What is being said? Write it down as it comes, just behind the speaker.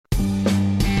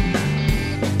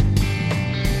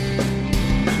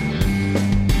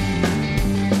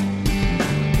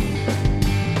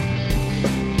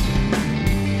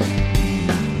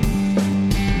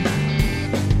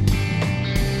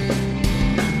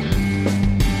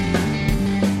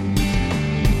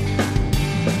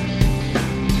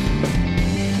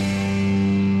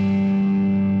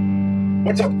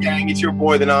What's up, gang? It's your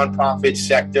boy, the Nonprofit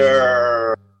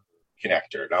Sector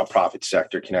Connector. Nonprofit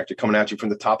Sector Connector, coming at you from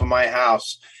the top of my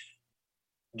house,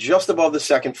 just above the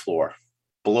second floor,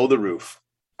 below the roof.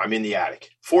 I'm in the attic.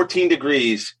 14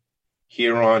 degrees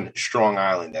here on Strong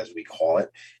Island, as we call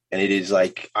it. And it is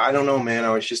like, I don't know, man. I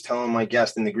was just telling my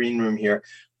guest in the green room here,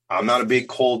 I'm not a big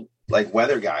cold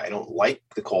weather guy. I don't like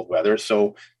the cold weather.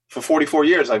 So for 44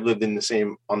 years, I've lived on the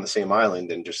same island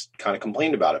and just kind of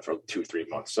complained about it for 2 or 3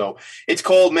 months. So it's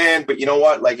cold, man. But you know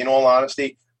what? Like, in all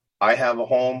honesty, I have a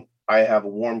home. I have a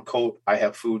warm coat. I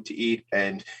have food to eat.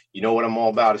 And you know what I'm all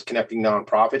about is connecting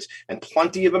nonprofits. And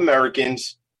plenty of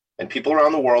Americans and people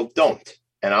around the world don't.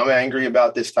 And I'm angry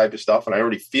about this type of stuff. And I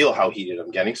already feel how heated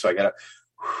I'm getting. So I got to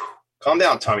calm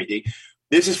down, Tommy D.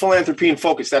 This is Philanthropy in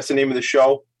Focus. That's the name of the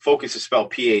show. Focus is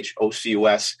spelled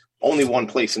Phocus. Only one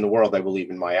place in the world, I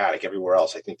believe, in my attic. Everywhere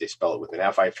else, I think they spell it with an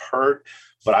F. I've heard,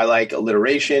 but I like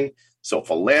alliteration. So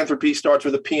philanthropy starts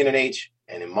with a P and an H,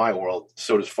 and in my world,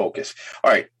 so does focus. All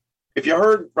right. If you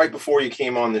heard right before you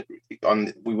came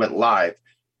we went live,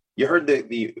 you heard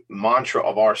the mantra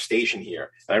of our station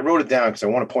here. And I wrote it down because I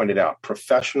want to point it out.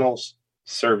 Professionals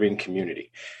serving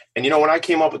community. And, when I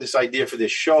came up with this idea for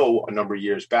this show a number of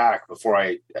years back, before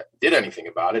I did anything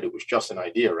about it, it was just an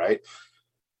idea, right?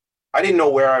 I didn't know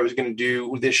where I was going to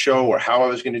do this show or how I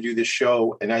was going to do this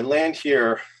show. And I land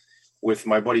here with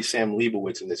my buddy Sam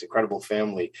Leibowitz and this incredible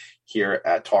family here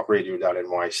at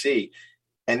talkradio.nyc.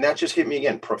 And that just hit me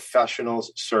again,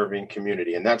 professionals serving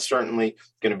community. And that's certainly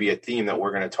going to be a theme that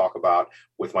we're going to talk about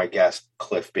with my guest,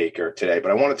 Cliff Baker, today.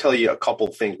 But I want to tell you a couple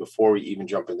of things before we even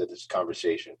jump into this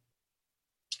conversation.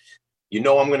 I'm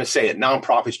going to say it.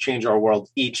 Nonprofits change our world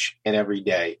each and every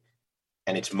day.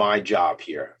 And it's my job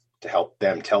here to help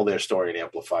them tell their story and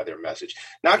amplify their message.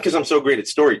 Not because I'm so great at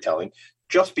storytelling,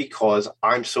 just because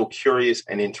I'm so curious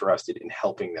and interested in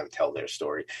helping them tell their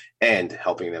story and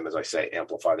helping them, as I say,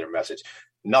 amplify their message.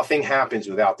 Nothing happens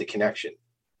without the connection.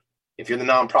 If you're the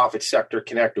nonprofit sector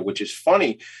connector, which is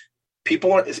funny,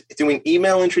 people are doing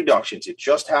email introductions. It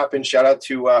just happened. Shout out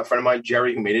to a friend of mine,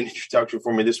 Jerry, who made an introduction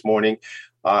for me this morning.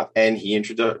 And he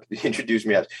introduced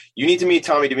me as, you need to meet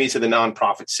Tommy DeMisa, the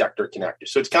nonprofit sector connector.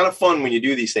 So it's kind of fun when you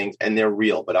do these things and they're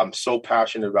real, but I'm so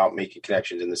passionate about making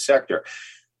connections in the sector.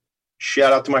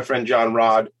 Shout out to my friend John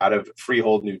Rod out of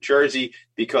Freehold, New Jersey,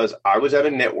 because I was at a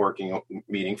networking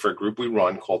meeting for a group we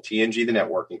run called TNG, the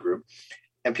networking group.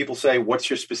 And people say, what's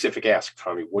your specific ask,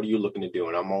 Tommy? What are you looking to do?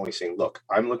 And I'm always saying, look,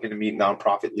 I'm looking to meet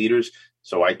nonprofit leaders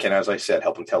so I can, as I said,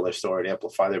 help them tell their story and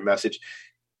amplify their message.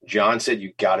 John said,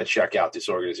 you got to check out this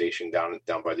organization down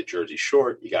by the Jersey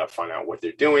Shore. You got to find out what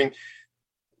they're doing.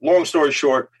 Long story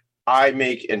short,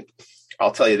 and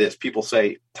I'll tell you this, people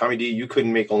say, Tommy D, you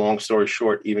couldn't make a long story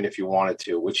short even if you wanted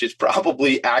to, which is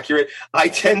probably accurate. I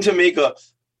tend to make a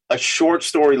short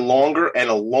story longer and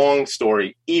a long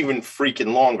story even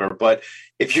freaking longer. But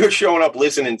if you're showing up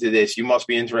listening to this, you must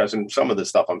be interested in some of the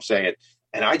stuff I'm saying.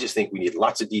 And I just think we need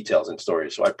lots of details and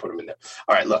stories. So I put them in there.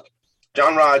 All right, look.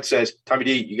 John Rod says, Tommy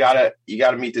D, you gotta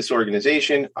meet this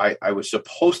organization. I was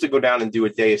supposed to go down and do a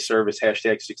day of service,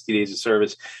 hashtag 60 days of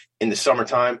service in the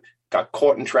summertime, got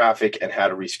caught in traffic and had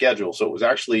to reschedule. So it was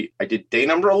actually, I did day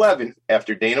number 11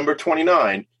 after day number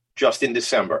 29, just in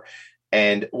December.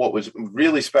 And what was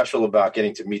really special about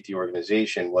getting to meet the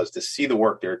organization was to see the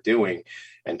work they're doing.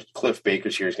 And Cliff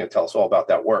Baker's here is going to tell us all about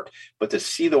that work, but to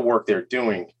see the work they're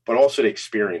doing, but also to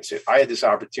experience it. I had this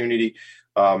opportunity.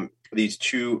 These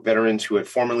two veterans who had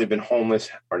formerly been homeless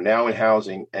are now in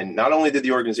housing. And not only did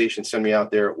the organization send me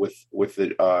out there with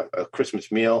a Christmas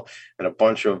meal and a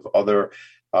bunch of other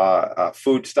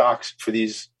food stocks for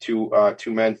these two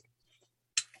men,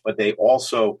 but they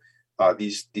also,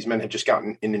 these men had just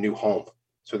gotten in a new home.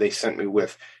 So they sent me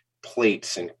with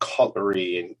plates and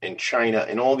cutlery and china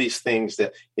and all these things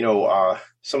that,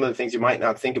 some of the things you might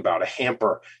not think about, a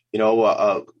hamper,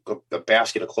 a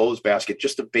basket, a clothes basket,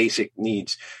 just the basic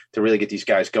needs to really get these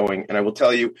guys going. And I will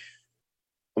tell you,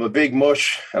 I'm a big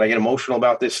mush and I get emotional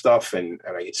about this stuff and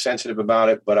I get sensitive about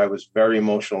it, but I was very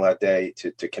emotional that day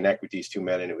to connect with these two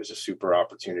men. And it was a super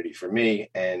opportunity for me.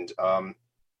 And,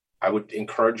 I would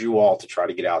encourage you all to try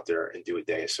to get out there and do a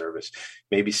day of service.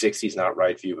 Maybe 60 is not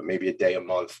right for you, but maybe a day a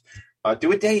month.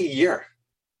 Do a day a year.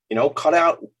 Cut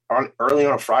out early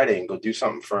on a Friday and go do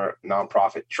something for a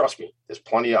nonprofit. Trust me, there's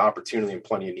plenty of opportunity and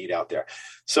plenty of need out there.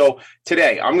 So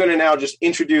today, I'm going to now just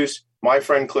introduce my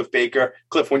friend Cliff Baker.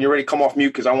 Cliff, when you're ready, come off mute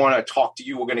because I want to talk to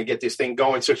you. We're going to get this thing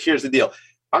going. So here's the deal.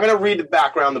 I'm going to read the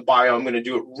background, the bio. I'm going to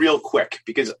do it real quick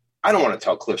because I don't want to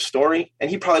tell Cliff's story, and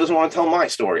he probably doesn't want to tell my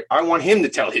story. I want him to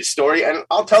tell his story, and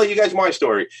I'll tell you guys my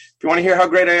story. If you want to hear how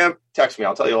great I am, text me.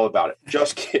 I'll tell you all about it.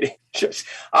 Just kidding.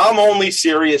 I'm only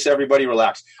serious. Everybody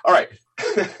relax. All right.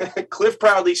 Cliff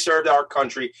proudly served our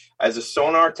country as a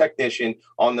sonar technician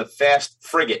on the Fast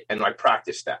Frigate, and I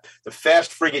practiced that. The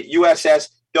Fast Frigate USS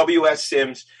W.S.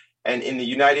 Sims, and in the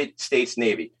United States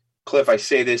Navy. Cliff, I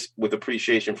say this with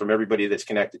appreciation from everybody that's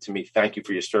connected to me. Thank you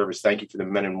for your service. Thank you for the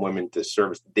men and women, the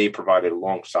service that they provided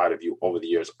alongside of you over the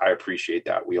years. I appreciate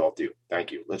that. We all do.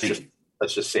 Thank you. Let's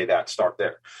just say that. Start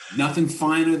there. Nothing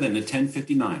finer than a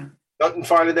 1059. Nothing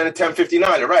finer than a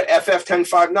 1059. All right, FF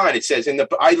 1059. It says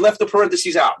I left the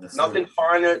parentheses out. That's Nothing right.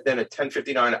 finer than a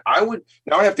 1059.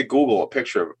 Now I have to Google a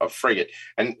picture of frigate,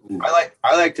 and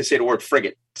I like to say the word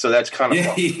frigate, so that's kind of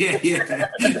fun. Yeah.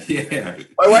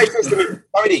 My wife says to me,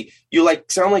 "Heidi, you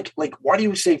sound like why do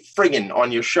you say friggin'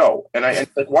 on your show?" And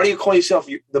why do you call yourself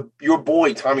your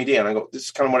boy Tommy D? And I go, "This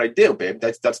is kind of what I do, babe.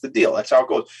 That's the deal. That's how it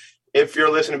goes." If you're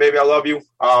listening, baby, I love you.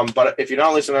 But if you're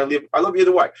not listening, I love you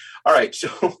either way. All right,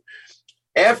 so.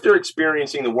 After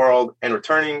experiencing the world and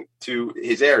returning to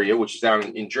his area, which is down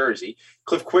in Jersey,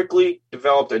 Cliff quickly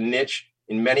developed a niche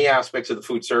in many aspects of the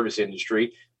food service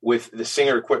industry with the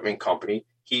Singer Equipment Company.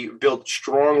 He built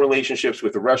strong relationships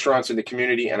with the restaurants in the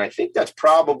community, and I think that's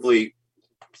probably,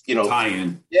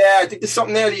 tie-in. Yeah, I think there's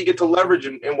something there that you get to leverage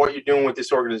in what you're doing with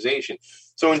this organization.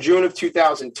 So in June of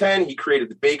 2010, he created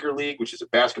the Baker League, which is a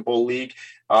basketball league,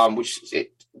 which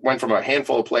it went from a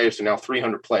handful of players to now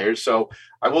 300 players. So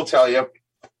I will tell you,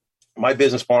 my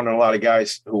business partner and a lot of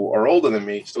guys who are older than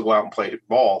me still go out and play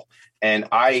ball. And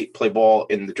I play ball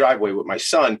in the driveway with my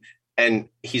son, and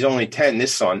he's only 10,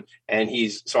 this son. And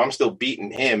so I'm still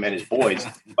beating him and his boys.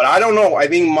 But I don't know. I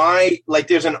think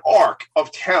there's an arc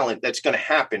of talent that's going to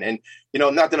happen. And,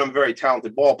 not that I'm a very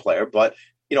talented ball player, but,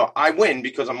 I win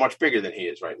because I'm much bigger than he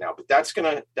is right now. But that's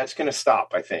going to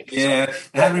stop, I think. Yeah. It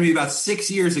happened to me about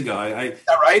 6 years ago. Is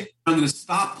that right? I'm going to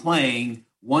stop playing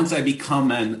once I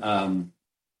become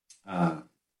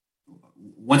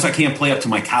once I can't play up to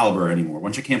my caliber anymore,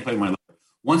 once I can't play my level,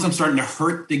 once I'm starting to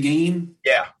hurt the game,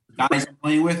 the guys I'm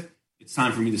playing with, it's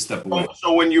time for me to step away.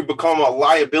 So when you become a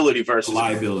liability versus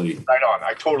liability, right on.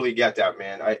 I totally get that,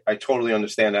 man. I totally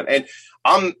understand that, and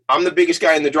I'm the biggest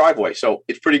guy in the driveway, so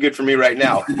it's pretty good for me right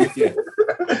now. Yeah.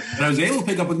 And I was able to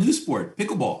pick up a new sport,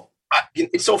 pickleball.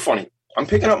 It's so funny. I'm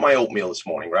picking up my oatmeal this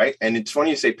morning, right? And it's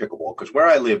funny you say pickleball because where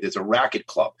I live, there's a racket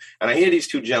club. And I hear these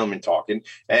two gentlemen talking,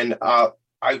 and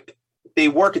they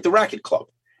work at the racket club.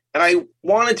 And I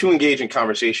wanted to engage in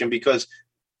conversation because,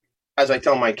 as I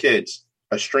tell my kids,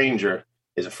 a stranger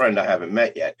is a friend I haven't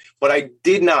met yet. But I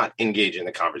did not engage in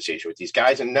the conversation with these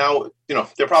guys. And now,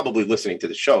 they're probably listening to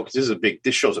the show because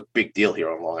this show's a big deal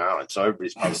here on Long Island. So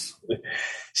everybody's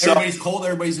everybody's cold.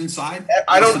 Everybody's inside.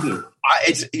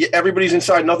 Everybody's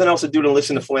inside. Nothing else to do than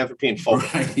listen to philanthropy and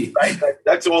folk. Right?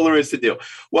 That's all there is to do.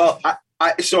 Well,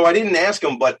 so I didn't ask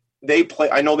them, but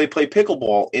I know they play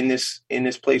pickleball in this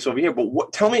place over here.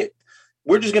 But tell me,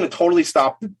 we're just going to totally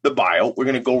stop the bio. We're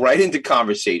going to go right into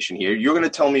conversation here. You're going to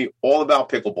tell me all about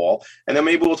pickleball, and then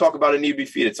maybe we'll talk about a knee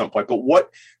feet at some point. But what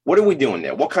are we doing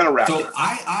there? What kind of racket? So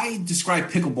I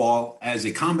describe pickleball as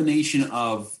a combination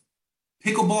of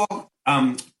pickleball,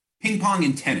 ping pong,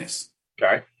 and tennis.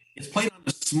 Okay. It's played on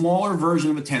a smaller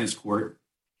version of a tennis court,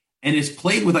 and it's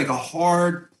played with like a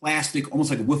hard plastic,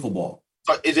 almost like a wiffle ball.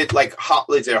 Is it like hot?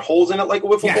 Is there holes in it like a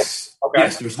wiffle ball? Okay.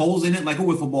 Yes, there's holes in it like a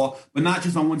wiffle ball, but not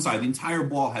just on one side. The entire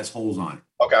ball has holes on it.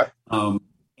 Okay. And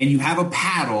you have a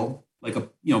paddle, like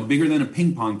bigger than a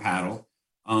ping pong paddle.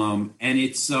 And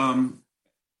it's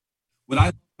what I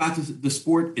like about the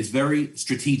sport is very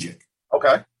strategic.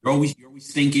 Okay. You're always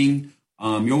thinking.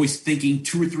 You're always thinking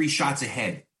 2 or 3 shots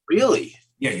ahead. Really?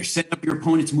 Yeah, you're setting up your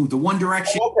opponent to move to one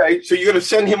direction. Okay, so you're going to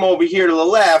send him over here to the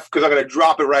left because I'm going to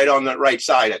drop it right on the right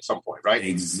side at some point, right?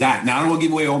 Exactly. Now, I don't want to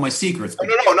give away all my secrets. No.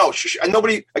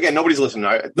 Nobody's listening.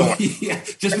 Don't yeah,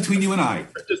 just between you and I.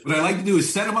 What I like to do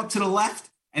is set him up to the left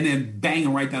and then bang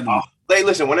him right down the middle. Hey,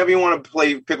 listen, whenever you want to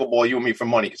play pickleball, you and me for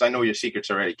money because I know your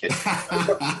secrets already, kid.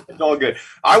 It's all good.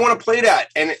 I want to play that.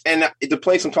 And the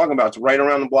place I'm talking about is right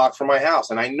around the block from my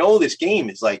house. And I know this game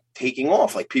is like taking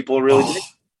off. Like people are really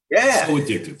yeah.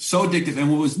 So addictive.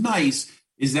 And what was nice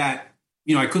is that,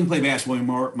 I couldn't play basketball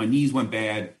anymore. My knees went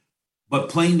bad. But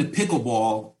playing the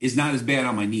pickleball is not as bad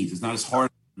on my knees. It's not as hard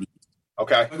on my knees.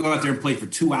 Okay. I go out there and play for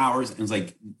 2 hours, and it's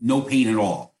like no pain at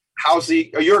all.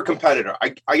 You're a competitor. I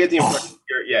get the impression.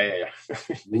 Yeah.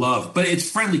 Love. But it's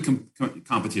friendly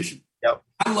competition. Yep.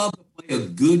 I love to play a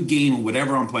good game of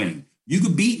whatever I'm playing. You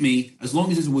could beat me as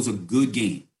long as it was a good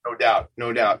game.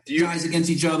 No doubt. You guys against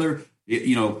each other.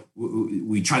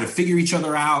 We try to figure each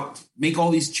other out, make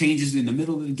all these changes in the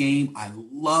middle of the game. I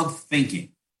love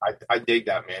thinking. I dig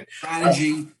that, man.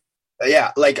 Strategy.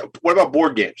 Yeah. Like, what about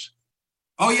board games?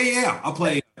 Oh, yeah. I'll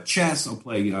play chess. I'll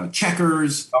play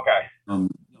checkers. Okay.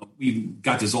 We've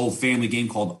got this old family game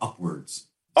called Upwards.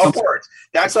 Upwards.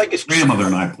 That's like a grandmother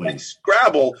and I played. Like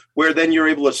Scrabble, where then you're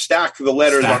able to stack the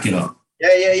letters. Stack it up.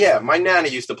 Yeah. My nana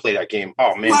used to play that game.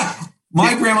 Oh, man.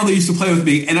 My grandmother used to play with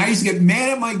me, and I used to get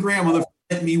mad at my grandmother for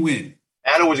letting me win.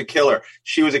 Anna was a killer.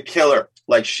 She was a killer.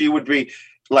 Like, she would be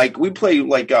like, we play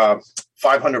like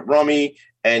 500 rummy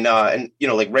and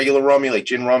like regular rummy, like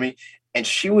gin rummy. And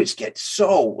she would get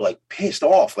so like pissed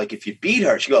off. Like, if you beat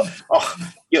her, she'd go, "Oh,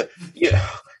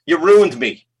 you ruined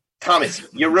me, Thomas.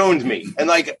 You ruined me." And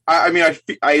like, I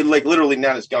like literally,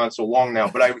 Nana's gone so long now,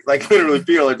 but I like literally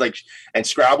feel it like. And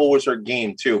Scrabble was her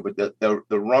game too, but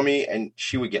the rummy, and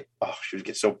she would get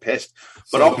so pissed.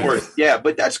 But Upward, yeah,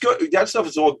 but that's good. That stuff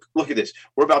is all. Look at this.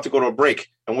 We're about to go to a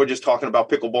break, and we're just talking about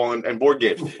pickleball and board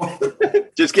games.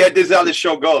 Just get this how this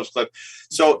show goes, Cliff.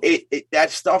 So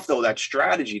that stuff though, that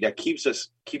strategy that keeps us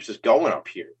going up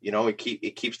here.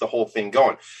 It keeps the whole thing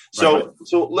going. So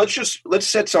let's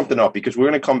set something up, because we're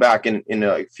going to come back in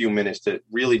a few minutes to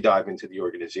really dive into the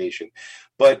organization.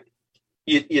 But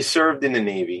you served in the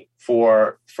Navy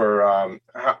for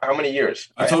how many years?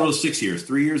 A total of 6 years.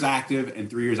 3 years active and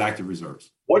 3 years active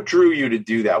reserves. What drew you to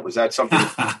do that? Was that something?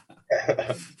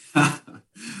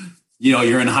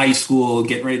 You're in high school,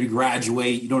 getting ready to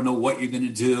graduate. You don't know what you're going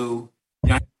to do.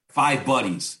 I had 5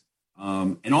 buddies.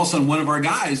 And all of a sudden, one of our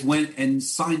guys went and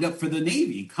signed up for the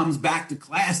Navy. Comes back to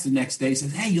class the next day,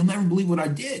 says, "Hey, you'll never believe what I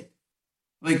did.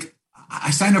 Like, I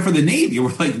signed up for the Navy." And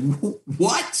we're like,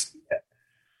 "What?"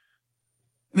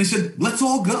 And they said, "Let's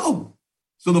all go."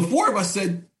 So the 4 of us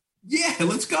said, "Yeah,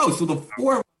 let's go." So the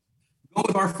 4 of us go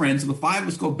with our friends. So the 5 of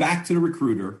us go back to the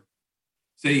recruiter,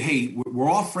 say, "Hey, we're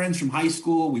all friends from high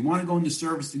school. We want to go into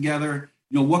service together.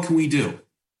 What can we do?"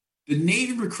 The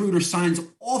Navy recruiter signs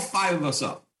all 5 of us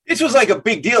up. This was like a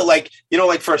big deal, like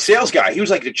for a sales guy. He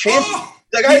was like the champion.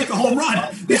 Like, I hit the home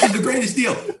run. This is the greatest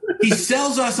deal. He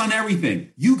sells us on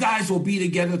everything. You guys will be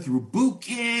together through boot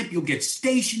camp. You'll get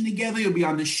stationed together. You'll be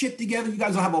on the ship together. You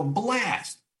guys will have a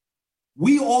blast.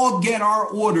 We all get our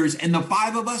orders, and the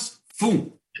 5 of us,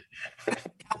 boom,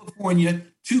 California,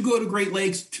 2 go to Great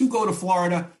Lakes, 2 go to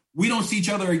Florida. We don't see each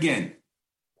other again.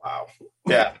 Wow.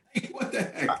 Yeah. What the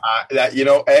heck?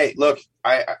 Hey, look,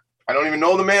 I don't even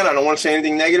know the man. I don't want to say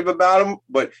anything negative about him,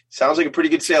 but sounds like a pretty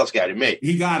good sales guy to me.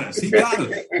 He got us.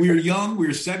 We were young. We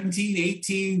were 17,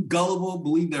 18, gullible,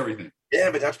 believed everything.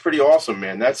 Yeah, but that's pretty awesome,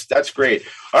 man. That's great.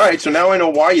 All right, so now I know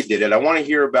why you did it. I want to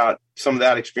hear about some of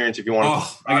that experience if you want to.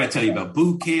 I got to tell you about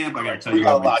boot camp. I got to tell you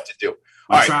about a lot to do.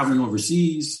 Traveling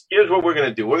overseas. Here's what we're going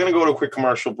to do. We're going to go to a quick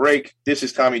commercial break. This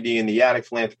is Tommy D in the Attic,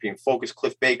 Philanthropy and Focus.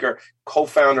 Cliff Baker,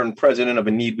 co-founder and president of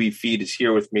A Need We Feed, is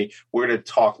here with me. We're going to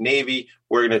talk Navy.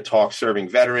 We're going to talk serving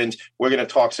veterans. We're going to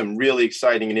talk some really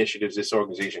exciting initiatives this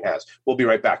organization has. We'll be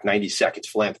right back. 90 seconds,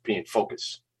 Philanthropy and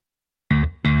Focus.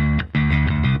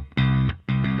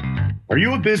 Are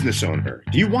you a business owner?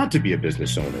 Do you want to be a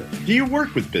business owner? Do you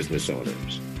work with business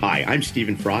owners? Hi, I'm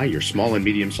Stephen Fry, your small and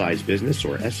medium-sized business,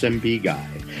 or SMB guy,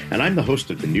 and I'm the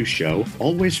host of the new show,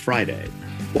 Always Friday.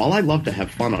 While I love to have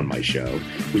fun on my show,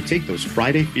 we take those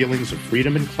Friday feelings of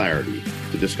freedom and clarity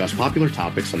to discuss popular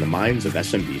topics on the minds of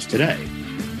SMBs today.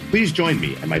 Please join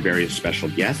me and my various special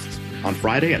guests on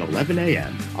Friday at 11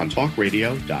 a.m. on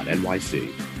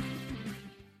talkradio.nyc.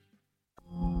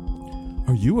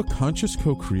 Are you a conscious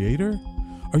co-creator?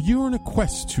 Are you on a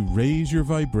quest to raise your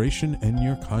vibration and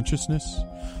your consciousness?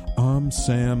 I'm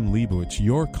Sam Leibowitz,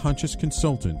 your conscious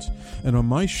consultant, and on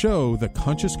my show, The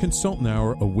Conscious Consultant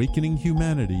Hour, Awakening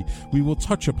Humanity, we will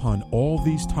touch upon all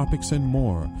these topics and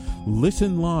more.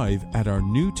 Listen live at our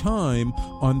new time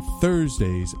on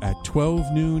Thursdays at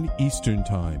 12 noon Eastern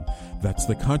Time. That's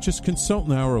The Conscious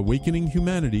Consultant Hour, Awakening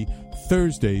Humanity,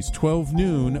 Thursdays, 12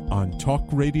 noon on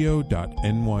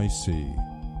talkradio.nyc.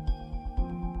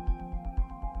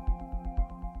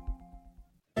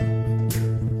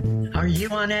 Are you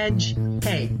on edge?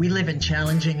 Hey, we live in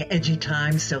challenging, edgy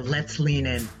times, so let's lean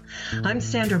in. I'm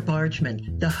Sandra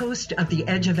Bargman, the host of The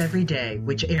Edge of Every Day,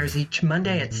 which airs each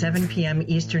Monday at 7 p.m.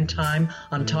 Eastern Time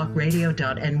on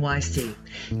talkradio.nyc.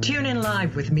 Tune in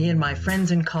live with me and my friends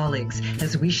and colleagues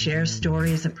as we share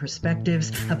stories and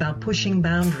perspectives about pushing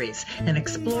boundaries and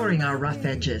exploring our rough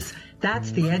edges.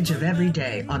 That's The Edge of Every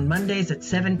Day on Mondays at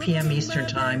 7 p.m. Eastern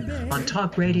Time on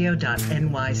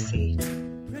talkradio.nyc.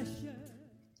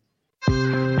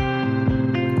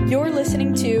 You're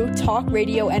listening to Talk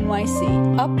Radio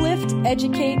NYC. Uplift,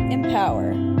 educate,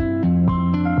 empower.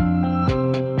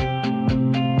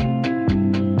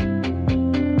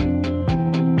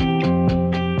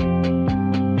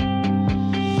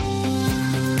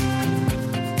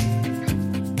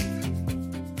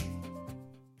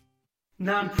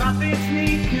 Non-profits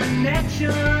need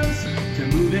connections to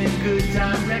move in good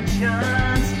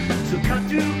directions. So cut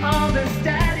through all the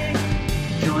static.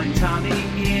 Join Tommy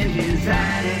in his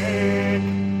attic.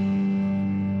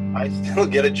 I still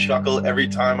get a chuckle every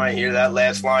time I hear that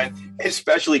last line,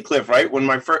 especially Cliff. Right when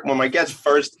my guest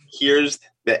first hears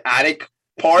the attic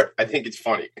part, I think it's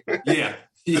funny. Yeah.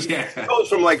 It goes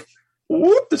from like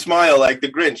whoop the smile, like the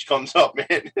Grinch comes up,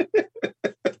 man.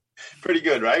 Pretty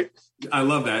good, right? I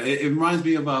love that. It reminds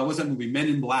me of what's that movie, Men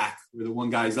in Black, where the one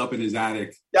guy's up in his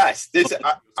attic. Yes,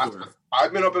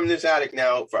 I've been up in this attic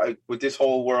now with this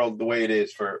whole world the way it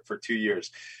is for 2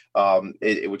 years,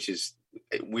 which is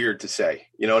weird to say.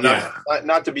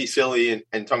 Not to be silly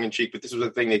and tongue in cheek, but this was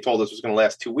the thing they told us was going to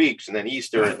last 2 weeks, and then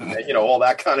Easter, and all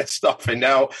that kind of stuff. And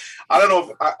now I don't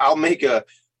know if I'll make a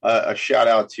shout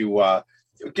out to a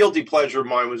guilty pleasure of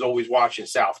mine was always watching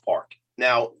South Park.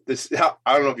 Now,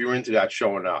 I don't know if you're into that show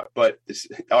or not, but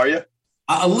are you?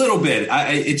 A little bit.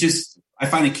 I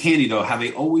find it candy though how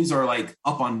they always are like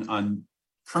up on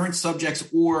current subjects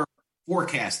or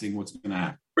forecasting what's going to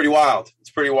happen. Pretty wild.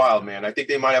 It's pretty wild, man. I think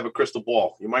they might have a crystal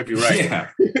ball. You might be right. Yeah.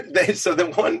 They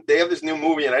have this new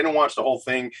movie, and I didn't watch the whole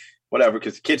thing, whatever,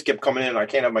 because the kids kept coming in. And I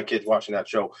can't have my kids watching that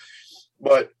show,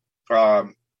 but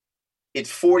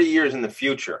it's 40 years in the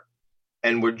future,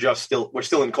 and we're still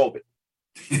in COVID.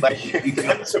 Like,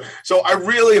 so I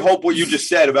really hope what you just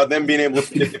said about them being able to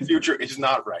predict the future is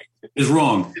not right. It's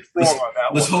wrong. It's wrong on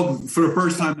that. Let's hope for the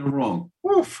first time they're wrong.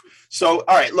 Oof. So,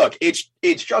 all right, look, it's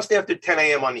just after 10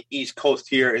 a.m. on the East Coast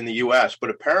here in the U.S., but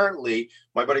apparently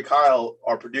my buddy Kyle,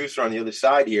 our producer on the other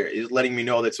side here, is letting me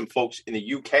know that some folks in the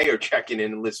U.K. are checking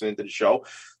in and listening to the show.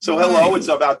 So, hello, it's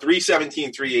about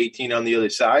 3:17, 3:18 on the other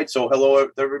side. So, hello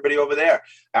to everybody over there.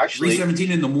 Actually,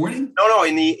 3:17 in the morning? No,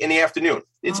 in the afternoon.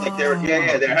 It's like they're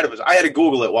ahead of us. I had to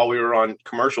Google it while we were on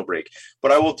commercial break,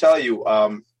 but I will tell you,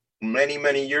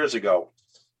 many years ago,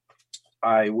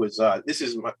 I was. This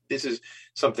is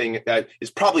something that is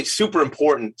probably super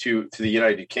important to the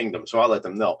United Kingdom, so I'll let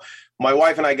them know. My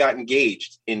wife and I got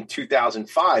engaged in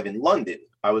 2005 in London.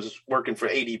 I was working for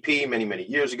ADP many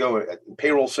years ago in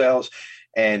payroll sales,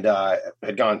 and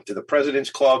had gone to the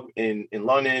President's Club in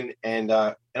London, and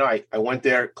I went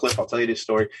there. Cliff, I'll tell you this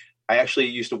story. I actually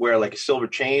used to wear like a silver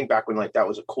chain back when like that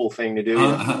was a cool thing to do.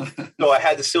 So I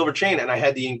had the silver chain and I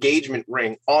had the engagement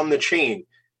ring on the chain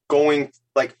going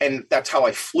like, and that's how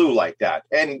I flew like that.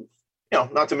 And,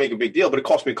 not to make a big deal, but it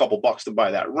cost me a couple bucks to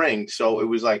buy that ring. So it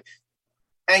was like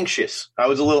anxious. I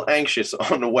was a little anxious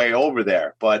on the way over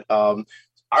there, but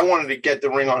I wanted to get the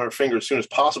ring on her finger as soon as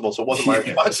possible, so it wasn't my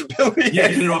responsibility. Yeah,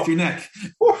 get it off your neck.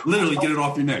 Literally, get it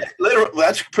off your neck. Literally,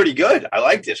 that's pretty good. I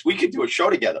like this. We could do a show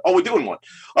together. Oh, we're doing one.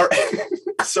 All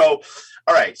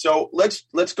right. So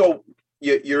let's go.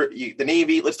 You're the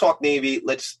Navy. Let's talk Navy.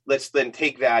 Let's then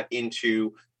take that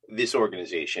into this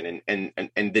organization and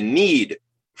the need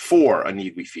for a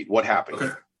need we feed. What happened?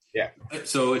 Okay. Yeah.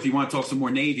 So if you want to talk some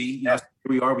more Navy, here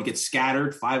we are. We get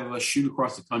scattered. 5 of us shoot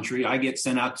across the country. I get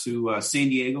sent out to San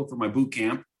Diego for my boot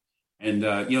camp. And,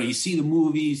 you see the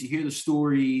movies, you hear the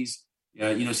stories,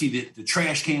 see the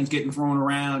trash cans getting thrown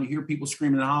around. You hear people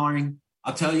screaming and hollering.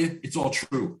 I'll tell you, it's all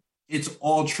true. It's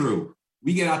all true.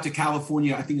 We get out to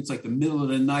California. I think it's like the middle of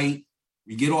the night.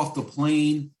 We get off the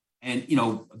plane. And,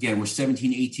 again, we're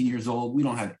 17, 18 years old. We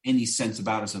don't have any sense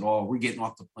about us at all. We're getting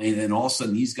off the plane. And then all of a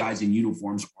sudden, these guys in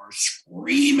uniforms are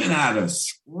screaming at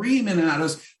us.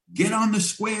 Get on the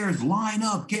squares, line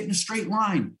up, get in a straight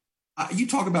line. You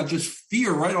talk about just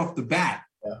fear right off the bat.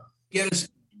 Yeah. Get us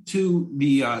to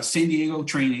the San Diego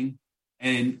training.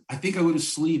 And I think I went to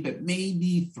sleep at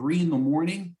maybe 3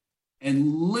 a.m.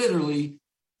 And literally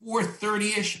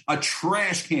 4:30-ish,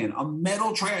 a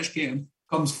metal trash can,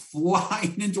 comes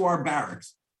flying into our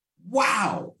barracks.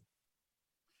 Wow.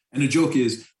 And the joke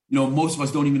is, most of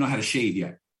us don't even know how to shave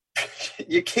yet.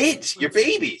 Your kids, your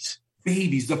babies.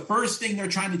 Babies. The first thing they're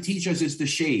trying to teach us is to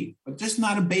shave, but just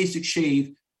not a basic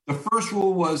shave. The first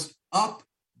rule was up,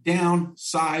 down,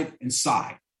 side, and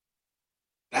side.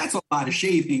 That's a lot of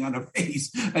shaving on a face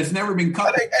that's never been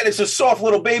cut. And it's a soft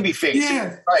little baby face.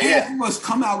 Yeah. Right, half of us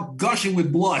come out gushing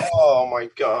with blood. Oh, my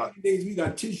God. We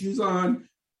got tissues on.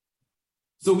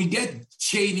 So we get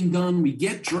shaving done, we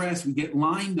get dressed, we get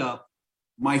lined up.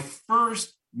 My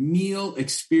first meal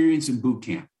experience in boot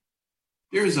camp.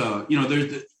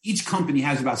 Each company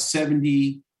has about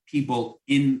 70 people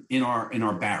in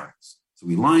our barracks. So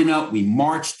we line up, we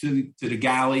march to the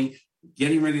galley, we're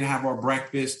getting ready to have our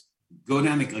breakfast, go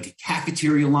down like a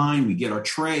cafeteria line, we get our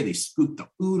tray, they scoop the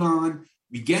food on,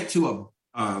 we get to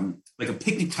a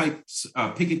picnic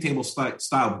table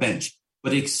style bench,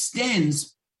 but it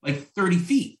extends like 30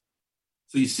 feet.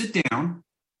 So you sit down,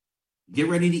 get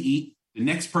ready to eat. The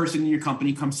next person in your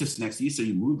company comes, sits next to you, so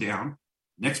you move down.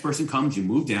 Next person comes, you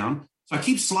move down. So I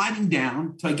keep sliding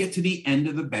down till I get to the end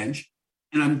of the bench,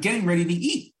 and I'm getting ready to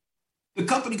eat. The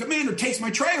company commander takes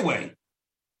my tray away.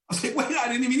 I was like, wait,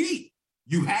 I didn't even eat.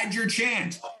 You had your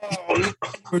chance. Oh, no.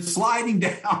 We're sliding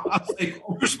down. I was like,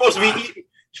 you're supposed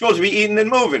to be eating and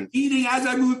moving. Eating as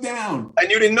I move down. And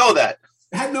you didn't know that.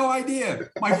 I had no idea.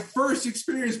 My first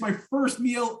experience, my first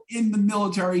meal in the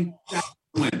military.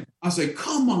 I was like,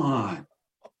 come on.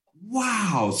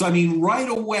 Wow. So, I mean, right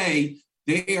away,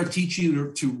 they are teaching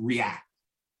you to react.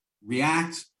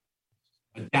 React,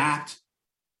 adapt,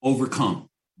 overcome.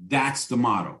 That's the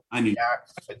motto. I mean,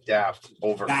 adapt,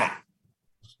 overcome. That,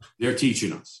 they're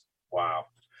teaching us. Wow.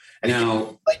 And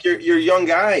now, like you're young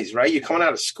guys, right? You're coming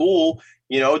out of school,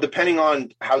 depending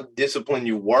on how disciplined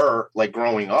you were, like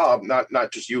growing up,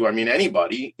 not just you, I mean,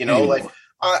 anybody, like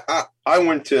I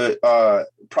went to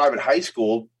private high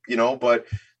school, but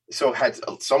so had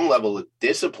some level of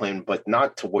discipline, but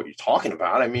not to what you're talking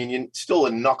about. I mean, you're still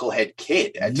a knucklehead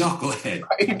kid. Knucklehead.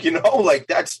 Right? Like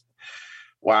that's,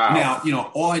 wow.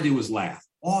 Now, all I did was laugh.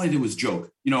 All I did was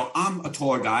joke. I'm a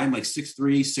taller guy. I'm like 6'3",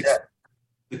 6'. Yeah.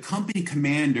 The company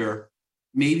commander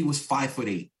maybe was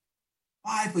 5'8".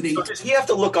 5'8". So does he have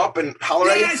to look up and holler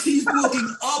at you? Yes, he's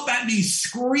looking up at me,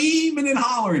 screaming and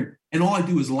hollering, and all I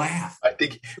do is laugh. I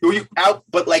think were you out,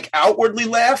 but like outwardly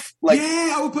laugh? Like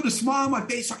I would put a smile on my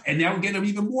face, and that would get him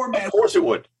even more mad. Of course, it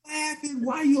would. Laughing?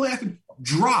 Why are you laughing?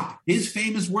 Drop. His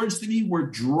famous words to me were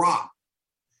drop.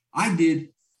 I did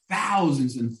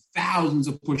thousands and thousands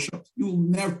of push-ups. You'll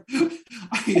never.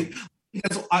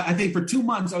 I think for 2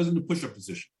 months I was in the push-up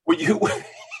position. Well,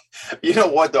 you know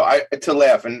what though? To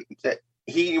laugh, and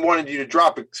he wanted you to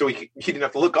drop it so he didn't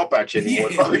have to look up at you anymore.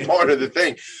 It's probably part of the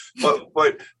thing.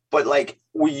 But like,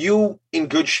 were you in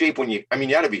good shape when you? I mean,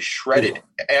 you had to be shredded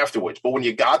afterwards. But when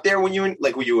you got there, were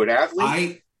you an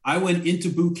athlete? I went into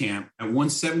boot camp at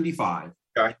 175.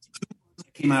 Okay. I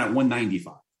came out at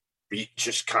 195. You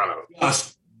just kind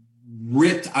of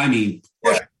ripped. I mean,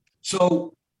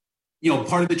 so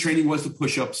part of the training was the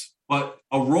push-ups, but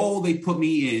a role they put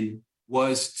me in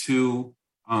was to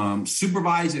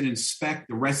supervise and inspect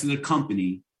the rest of the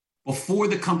company before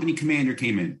the company commander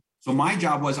came in. So my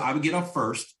job was I would get up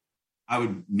first. I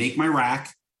would make my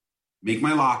rack, make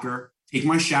my locker, take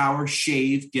my shower,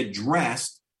 shave, get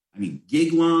dressed. I mean,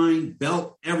 gig line,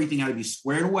 belt, everything had to be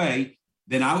squared away.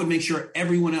 Then I would make sure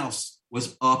everyone else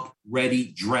was up, ready,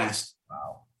 dressed.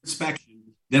 Wow.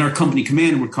 Inspection. Then our company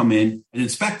commander would come in and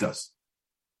inspect us.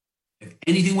 If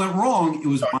anything went wrong, it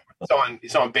was it's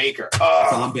on Baker.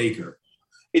 It's on Baker.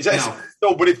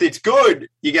 But if it's good,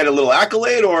 you get a little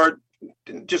accolade or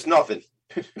just nothing.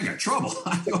 I got trouble.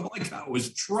 All I got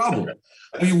was trouble.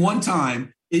 I mean, one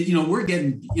time, we're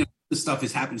getting, this stuff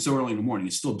is happening so early in the morning.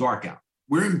 It's still dark out.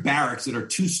 We're in barracks that are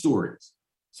 2 stories.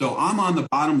 So I'm on the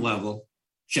bottom level,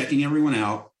 checking everyone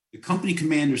out. The company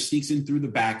commander sneaks in through the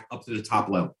back up to the top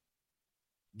level.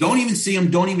 Don't even see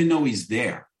him. Don't even know he's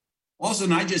there. All of a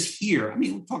sudden, I just hear,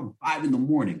 we're talking 5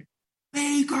 a.m,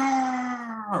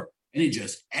 Baker! And it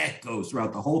just echoes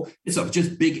throughout the whole, it's a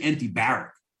just big empty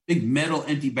barrack, big metal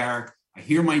empty barrack. I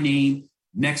hear my name.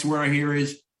 Next word I hear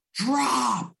is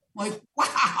drop. I'm like,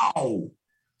 wow.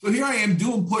 So here I am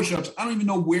doing push-ups. I don't even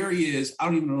know where he is. I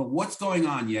don't even know what's going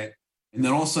on yet. And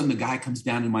then all of a sudden the guy comes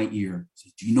down in my ear.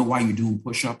 Says, do you know why you're doing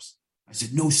push-ups? I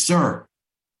said, no, sir.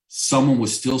 Someone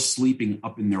was still sleeping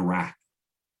up in their rack.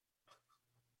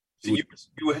 So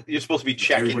you're supposed to be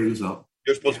checking. Everybody was up.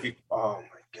 You're supposed to be, oh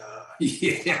my God.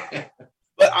 Yeah.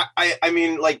 But I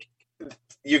mean, like,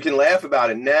 you can laugh about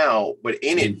it now, but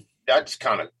in it,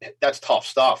 that's tough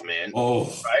stuff, man. Oh.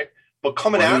 Right? But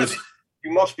coming out of it,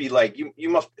 you must be like, you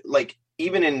must, like,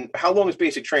 even in, how long is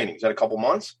basic training? Is that a couple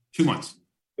months? 2 months.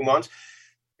 2 months?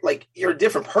 Like, you're a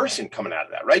different person coming out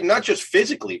of that, right? Not just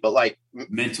physically, but like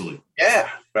mentally. Yeah,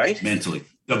 right? Mentally.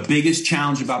 The biggest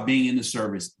challenge about being in the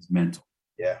service is mental.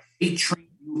 Yeah. They train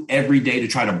you every day to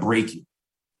try to break you.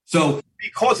 So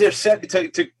because they're set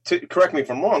to correct me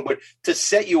if I'm wrong, but to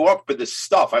set you up for the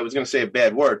stuff, I was going to say a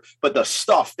bad word, but the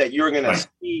stuff that you're going to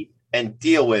see and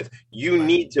deal with, you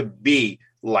need to be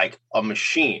like a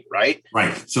machine, right?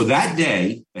 Right. So that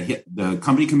day, the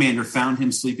company commander found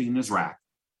him sleeping in his rack.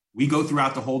 We go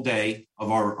throughout the whole day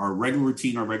of our regular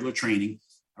routine, our regular training.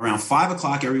 Around 5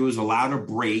 o'clock, everyone was allowed a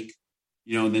break,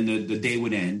 and then the day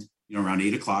would end, around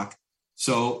 8 o'clock.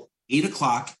 So 8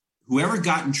 o'clock, whoever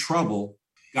got in trouble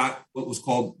got what was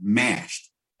called mashed,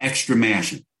 extra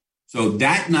mashing. So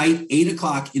that night, 8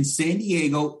 o'clock in San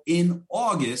Diego in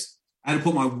August, I had to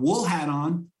put my wool hat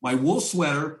on, my wool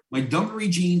sweater, my dungaree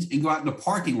jeans, and go out in the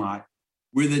parking lot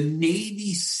where the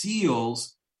Navy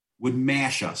SEALs would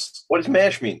mash us. What does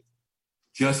mash mean?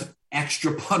 Just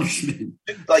extra punishment.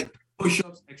 Like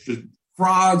push-ups, extra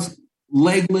frogs,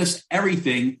 leg lifts,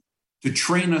 everything to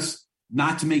train us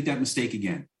not to make that mistake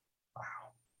again. Wow.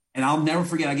 And I'll never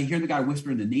forget, I can hear the guy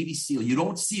whispering, the Navy SEAL. You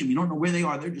don't see them. You don't know where they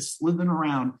are. They're just slithering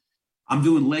around. I'm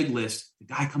doing leg lifts.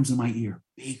 The guy comes in my ear.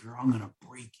 Baker, I'm going to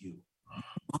break you.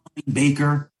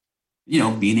 Baker,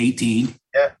 being 18.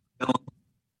 Yeah.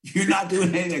 You're not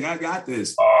doing anything. I got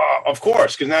this. Of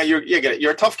course, because now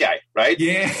you're a tough guy, right?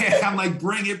 Yeah. I'm like,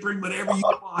 bring whatever you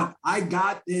want. I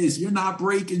got this. You're not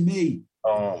breaking me.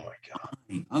 Oh, my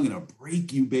God. I'm going to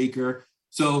break you, Baker.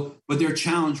 So, but their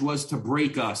challenge was to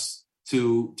break us,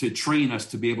 to train us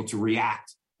to be able to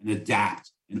react and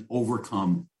adapt and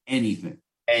overcome anything.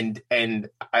 And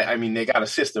I mean, they got a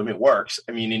system. It works.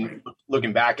 I mean,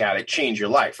 looking back at it, change your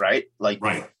life, right?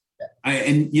 Right.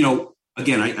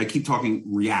 Again, I keep talking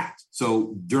react.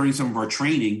 So during some of our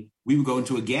training, we would go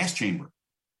into a gas chamber.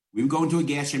 We would go into a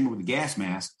gas chamber with a gas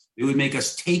mask. They would make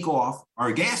us take off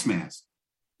our gas mask.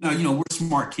 Now, we're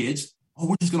smart kids. Oh,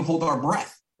 we're just going to hold our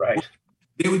breath. Right.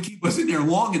 They would keep us in there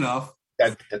long enough.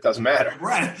 That doesn't matter.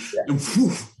 Right. Yeah. And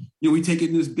whew, we take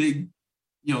in this big,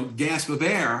 gasp of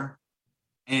air,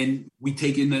 and we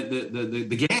take in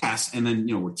the gas, and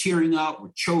then, we're tearing up, we're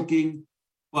choking,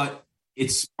 but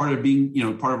it's part of being,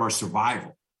 part of our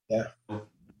survival. Yeah. Another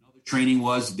training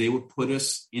was they would put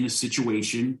us in a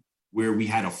situation where we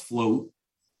had to float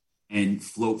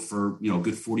for, a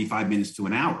good 45 minutes to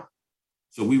an hour.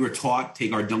 So we were taught,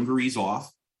 take our dungarees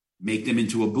off, make them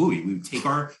into a buoy. We would take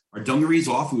our dungarees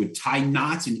off. We would tie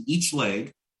knots in each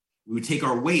leg. We would take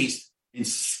our waist and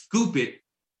scoop it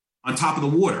on top of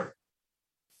the water,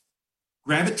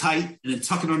 grab it tight, and then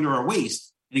tuck it under our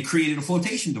waist. And it created a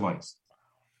flotation device.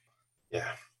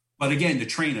 Yeah. But again, to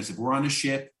train us, if we're on a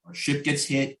ship, our ship gets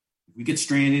hit, if we get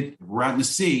stranded, if we're out in the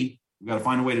sea, we got to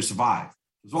find a way to survive.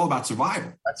 It's all about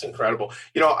survival. That's incredible.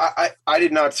 I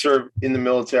did not serve in the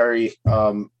military.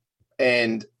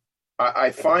 And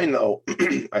I find, though,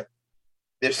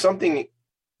 there's something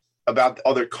about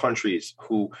other countries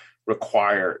who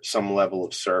require some level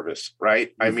of service, right?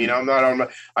 Mm-hmm. I mean,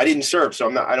 I didn't serve, so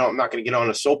I'm not going to get on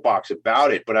a soapbox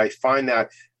about it, but I find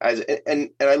that and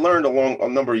I learned a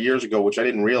number of years ago, which I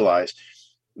didn't realize,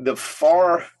 the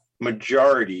far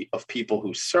majority of people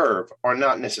who serve are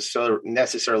not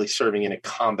necessarily serving in a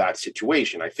combat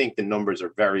situation. I think the numbers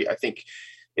are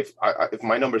if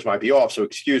my numbers might be off, so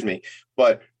excuse me,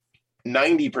 but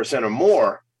 90% or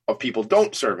more of people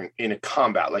don't serve in a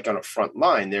combat, like on a front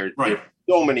line. There are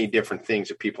so many different things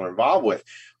that people are involved with.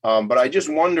 But I just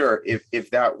wonder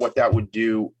what that would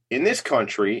do in this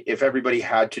country if everybody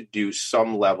had to do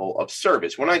some level of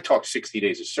service. When I talk 60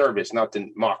 days of service, not to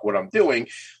mock what I'm doing,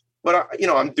 but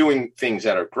I'm doing things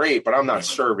that are great, but I'm not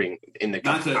serving in the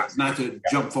not to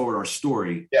jump forward our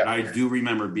story. Yeah. I do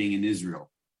remember being in Israel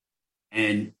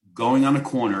and going on a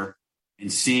corner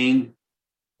and seeing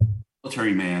a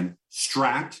military man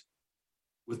strapped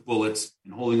with bullets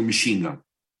and holding a machine gun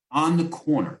on the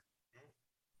corner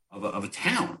of a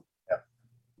town. Yeah.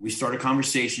 We start a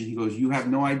conversation. He goes, "You have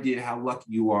no idea how lucky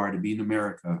you are to be in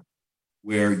America,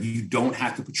 where you don't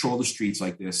have to patrol the streets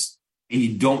like this, and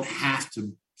you don't have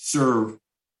to serve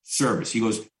service." He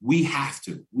goes, "We have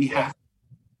to. We have to.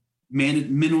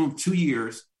 Minimum 2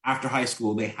 years after high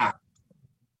school, they have to."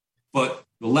 But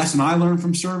the lesson I learned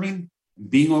from serving,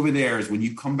 being over there, is when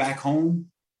you come back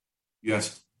home, you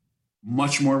have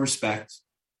much more respect,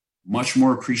 much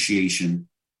more appreciation,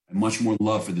 and much more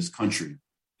love for this country.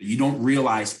 You don't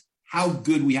realize how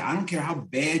good we are. I don't care how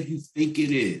bad you think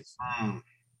it is,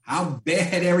 how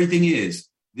bad everything is.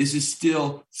 This is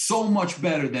still so much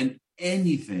better than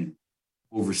anything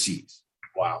overseas.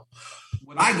 Wow.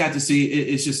 What I got to see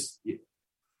is just,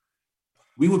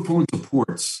 we would pull into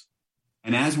ports,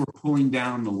 and as we're pulling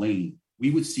down the lane, we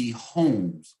would see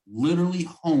homes, literally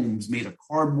homes made of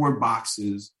cardboard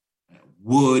boxes,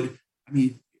 wood. I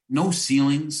mean, no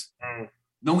ceilings,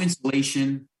 no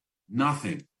insulation,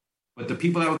 nothing. But the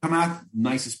people that would come out,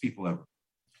 nicest people ever.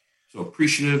 So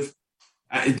appreciative.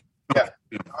 Fast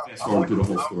forward through the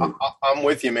whole story. I'm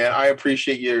with you, man. I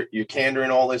appreciate your candor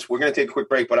and all this. We're going to take a quick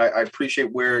break, but I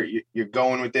appreciate where you're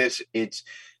going with this.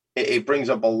 It brings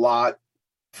up a lot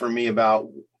for me about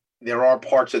there are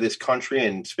parts of this country,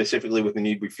 and specifically with the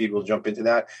Need We Feed, we'll jump into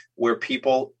that, where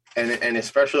people, and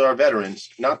especially our veterans,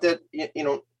 not that,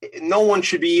 no one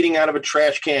should be eating out of a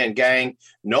trash can, gang.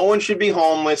 No one should be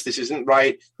homeless. This isn't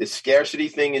right. This scarcity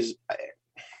thing is,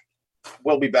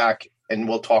 we'll be back and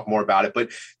we'll talk more about it.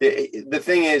 But the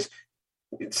thing is,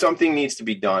 something needs to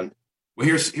be done. Well,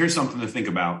 here's something to think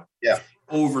about. Yeah.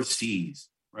 Overseas,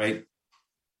 right?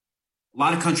 a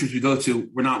lot of countries we go to,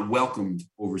 we're not welcomed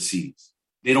overseas.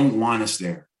 They don't want us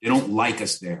there. They don't like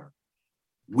us there.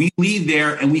 We leave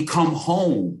there and we come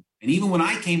home. And even when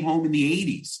I came home in the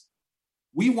 80s,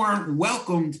 we weren't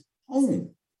welcomed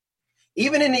home.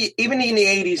 Even in the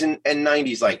 80s and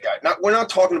 90s like that. We're not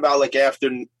talking about like after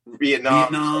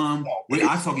Vietnam. I'm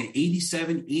talking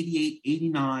 87, 88,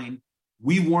 89.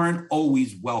 We weren't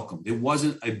always welcomed. It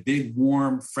wasn't a big,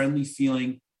 warm, friendly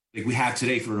feeling like we have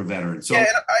today for a veteran. So yeah, and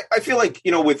I feel like,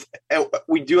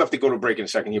 we do have to go to break in a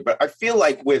second here, but I feel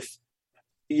like with,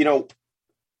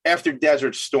 after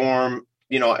Desert Storm,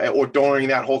 or during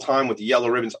that whole time with the yellow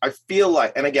ribbons, I feel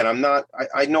like, and again, I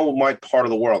know my part of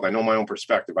the world. I know my own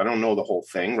perspective. I don't know the whole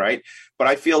thing, right? But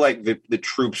I feel like the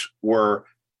troops were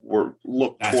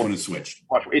looked That's when it switched.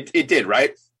 It did,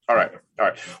 right? All right.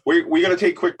 We're going to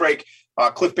take a quick break.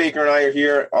 Cliff Baker and I are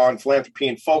here on Philanthropy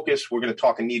in Focus. We're going to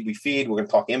talk A Need We Feed. We're going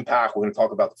to talk impact. We're going to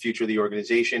talk about the future of the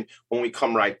organization when we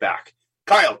come right back.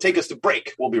 Kyle, take us to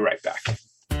break. We'll be right back.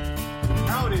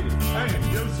 Howdy, I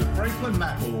am Joseph Franklin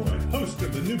McElroy, host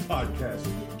of the new podcast,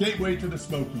 Gateway to the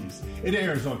Smokies. It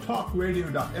airs on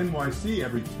talkradio.nyc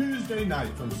every Tuesday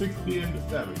night from 6 p.m. to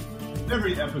 7.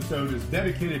 Every episode is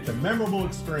dedicated to memorable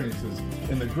experiences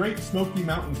in the Great Smoky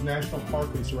Mountains National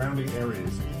Park and surrounding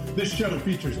areas. This show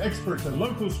features experts and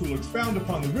locals who will expound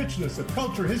upon the richness of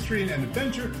culture, history, and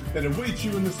adventure that awaits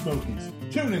you in the Smokies.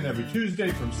 Tune in every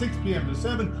Tuesday from 6 p.m. to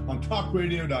 7 on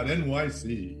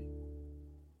talkradio.nyc.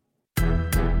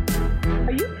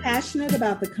 Are you passionate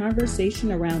about the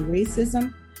conversation around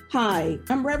racism? Hi,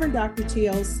 I'm Reverend Dr.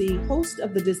 TLC, host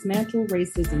of the Dismantle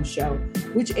Racism Show,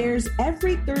 which airs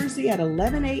every Thursday at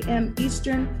 11 a.m.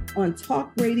 Eastern on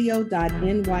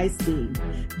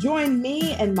talkradio.nyc. Join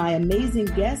me and my amazing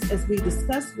guests as we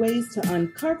discuss ways to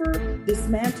uncover,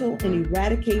 dismantle, and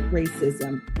eradicate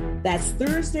racism. That's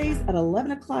Thursdays at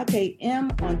 11 o'clock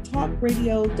a.m. on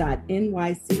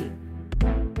talkradio.nyc.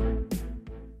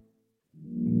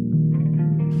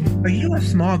 Are you a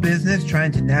small business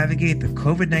trying to navigate the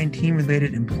COVID-19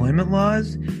 related employment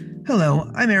laws?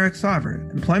 Hello, I'm Eric Sauver,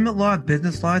 employment law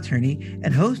business law attorney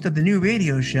and host of the new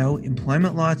radio show,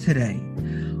 Employment Law Today.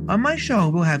 On my show,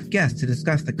 we'll have guests to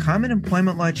discuss the common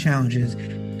employment law challenges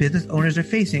business owners are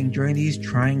facing during these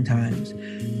trying times.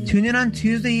 Tune in on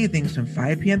Tuesday evenings from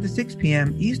 5 p.m. to 6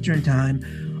 p.m. Eastern Time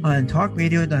on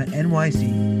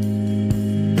talkradio.nyc.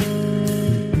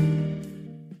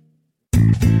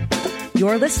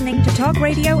 You're listening to Talk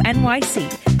Radio NYC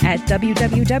at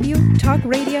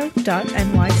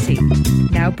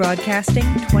www.talkradio.nyc. Now broadcasting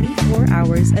 24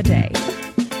 hours a day.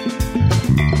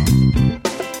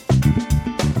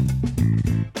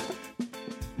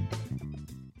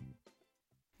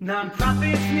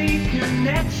 Nonprofits need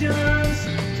connections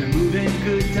to move in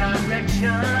good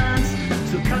directions.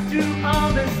 So cut through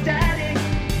all the static.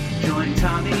 Join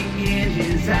Tommy in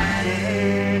his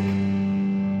attic.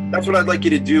 That's what I'd like you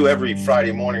to do every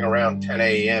Friday morning around 10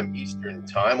 a.m. Eastern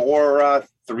Time or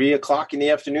 3 o'clock in the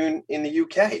afternoon in the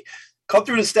UK. Cut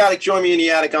through the static. Join me in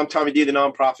the attic. I'm Tommy D, the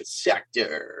nonprofit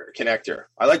sector connector.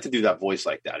 I like to do that voice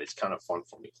like that. It's kind of fun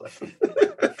for me, Cliff.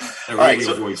 All right,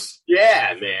 voice.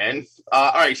 Yeah, man.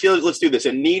 All right, so let's do this.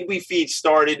 A Need We Feed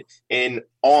started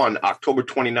on October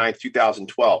 29th,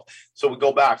 2012. So we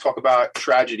go back, talk about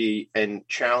tragedy and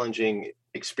challenging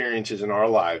experiences in our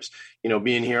lives.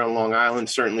 Being here on Long Island,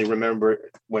 certainly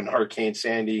remember when Hurricane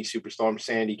Sandy, Superstorm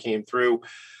Sandy came through.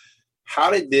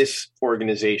 How did this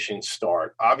organization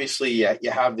start? Obviously,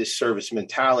 you have this service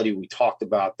mentality. We talked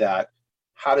about that.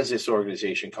 How does this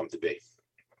organization come to be?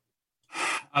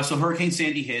 So Hurricane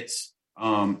Sandy hits.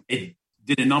 It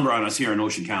did a number on us here in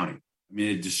Ocean County. I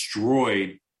mean, it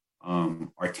destroyed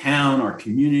our town, our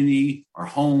community, our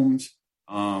homes,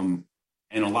 and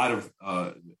a lot of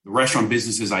the restaurant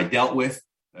businesses I dealt with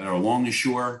that are along the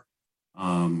shore.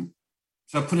 So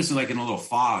it put us in a little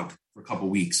fog for a couple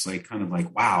of weeks,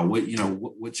 wow,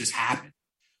 what just happened?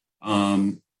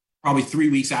 Probably 3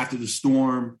 weeks after the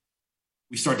storm,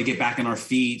 we started to get back on our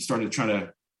feet, started trying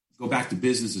to go back to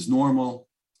business as normal.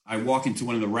 I walk into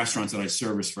one of the restaurants that I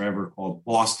service forever called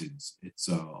Boston's. It's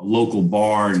a local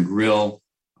bar and grill,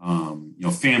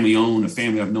 family owned, a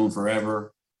family I've known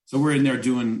forever. So we're in there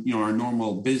doing, our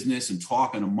normal business and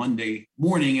talk on a Monday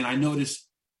morning. And I noticed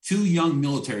 2 young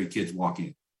military kids walk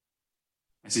in.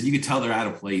 I said, you could tell they're out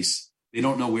of place. They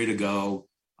don't know where to go.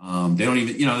 They don't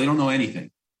even, they don't know anything,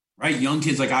 right? Young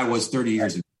kids like I was 30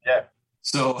 years ago. Yeah.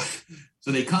 So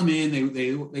they come in,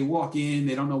 they walk in,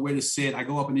 they don't know where to sit. I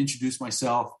go up and introduce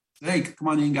myself. Say, hey, come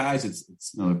on in, guys.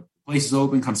 It's the place is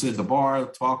open. Come sit at the bar,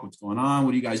 talk. What's going on?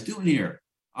 What are you guys doing here?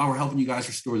 Oh, we're helping you guys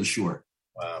restore the shore.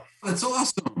 Wow. That's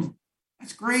awesome.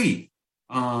 That's great.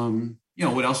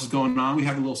 what else is going on? We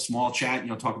have a little small chat,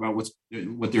 talk about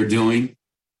what they're doing.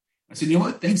 I said, you know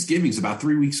what? Thanksgiving's about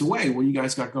 3 weeks away. What do you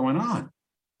guys got going on?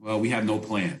 Well, we have no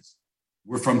plans.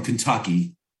 We're from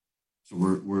Kentucky. So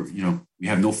we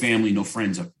have no family, no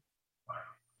friends up there.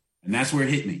 And that's where it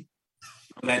hit me.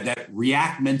 That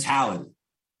react mentality.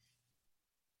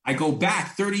 I go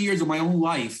back 30 years of my own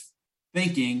life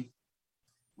thinking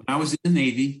when I was in the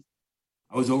Navy,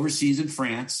 I was overseas in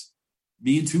France.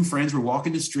 Me and two friends were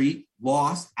walking the street,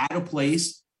 lost, at a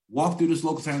place, walked through this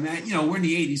local town. We're in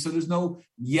the 80s, so there's no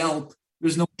Yelp,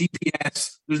 there's no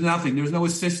GPS, there's nothing, there's no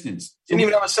assistance. Didn't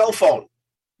even have a cell phone.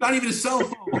 Not even a cell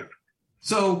phone.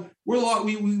 So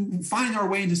we find our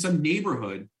way into some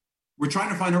neighborhood. We're trying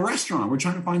to find a restaurant. We're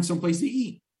trying to find someplace to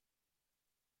eat.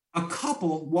 A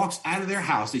couple walks out of their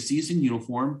house. They see us in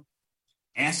uniform,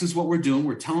 ask us what we're doing.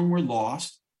 We're telling them we're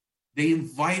lost. They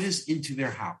invite us into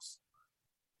their house.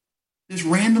 This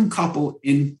random couple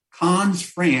in Cannes,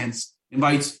 France,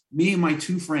 invites me and my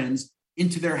two friends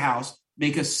into their house,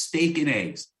 make us steak and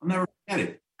eggs. I'll never forget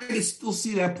it. I can still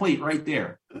see that plate right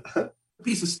there. A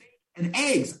piece of steak and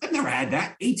eggs. I've never had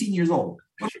that. 18 years old.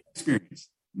 What's your experience?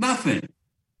 Nothing.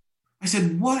 I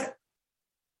said, what?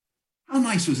 How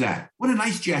nice was that? What a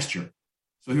nice gesture.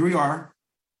 So here we are,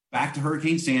 back to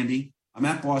Hurricane Sandy. I'm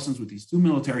at Boston's with these two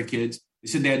military kids. They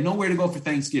said they had nowhere to go for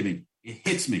Thanksgiving. It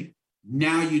hits me.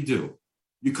 Now you do.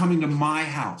 You're coming to my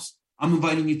house. I'm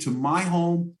inviting you to my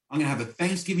home. I'm going to have a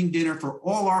Thanksgiving dinner for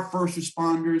all our first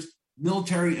responders,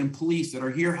 military, and police that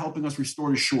are here helping us restore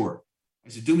the shore. I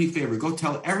said, do me a favor. Go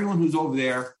tell everyone who's over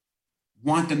there,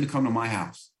 want them to come to my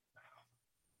house.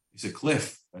 He said,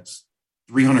 Cliff, that's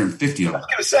 350 of them. I was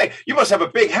going to say, you must have a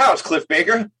big house, Cliff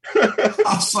Baker. I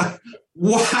was like,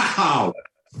 wow.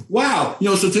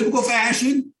 So typical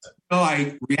fashion,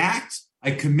 I react,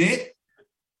 I commit. I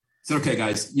said, okay,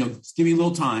 guys, just give me a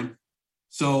little time.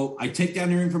 So I take down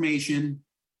their information.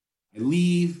 I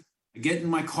leave. I get in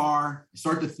my car. I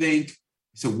start to think.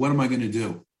 I said, what am I going to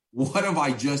do? What have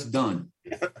I just done?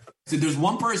 I said, there's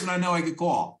one person I know I could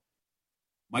call.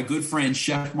 My good friend,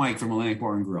 Chef Mike from Atlantic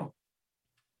Bar and Grill.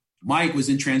 Mike was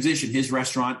in transition. His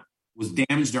restaurant was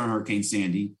damaged during Hurricane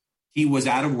Sandy. He was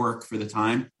out of work for the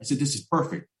time. I said, this is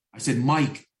perfect. I said,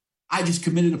 Mike, I just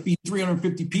committed to feed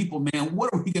 350 people, man.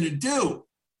 What are we going to do?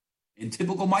 In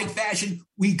typical Mike fashion,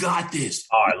 we got this.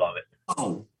 Oh, I love it.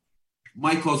 Oh,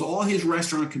 Mike calls all his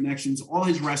restaurant connections, all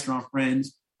his restaurant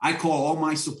friends. I call all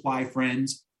my supply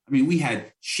friends. I mean, we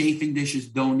had chafing dishes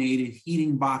donated,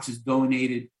 heating boxes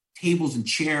donated, tables and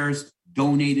chairs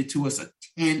donated to us, a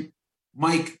tent.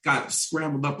 Mike got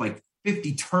scrambled up like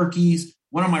 50 turkeys.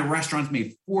 One of my restaurants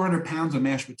made 400 pounds of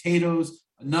mashed potatoes.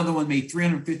 Another one made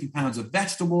 350 pounds of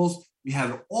vegetables. We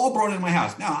had it all brought into my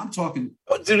house. Now I'm talking.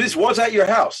 Oh, so this was at your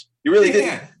house. You really did.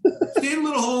 Yeah. Standard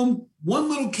little home, one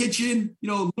little kitchen,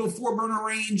 little 4-burner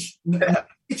range,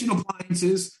 kitchen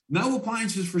appliances, no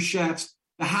appliances for chefs.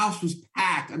 The house was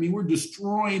packed. I mean, we're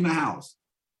destroying the house.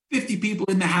 50 people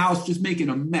in the house just making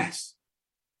a mess.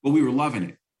 But we were loving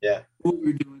it. Yeah. What we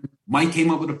were doing. Mike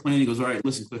came up with a plan. He goes, all right,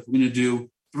 listen, Cliff, we're going to do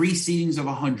 3 seatings of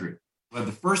 100. We'll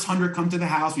have the first 100 come to the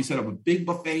house. We set up a big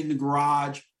buffet in the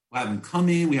garage. We'll have them come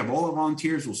in. We have all the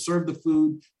volunteers. We'll serve the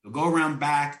food. They'll go around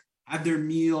back, have their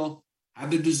meal,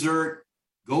 have their dessert,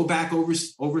 go back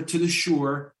over to the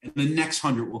shore, and the next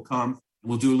 100 will come, and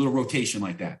we'll do a little rotation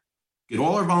like that. Get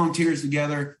all our volunteers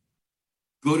together,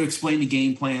 go to explain the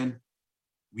game plan.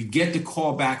 We get the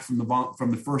call back from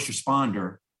the first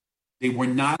responder. They were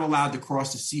not allowed to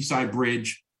cross the Seaside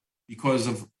Bridge because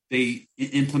they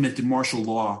implemented martial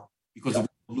law because of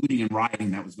the looting and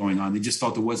rioting that was going on. They just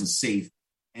felt it wasn't safe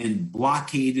and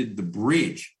blockaded the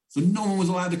bridge. So no one was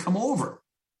allowed to come over.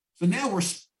 So now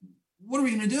what are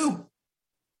we going to do?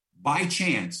 By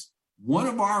chance, one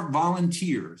of our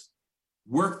volunteers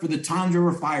worked for the Toms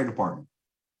River Fire Department.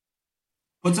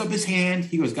 Puts up his hand.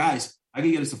 He goes, guys, I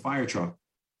can get us a fire truck.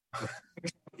 The fire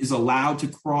truck is allowed to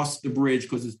cross the bridge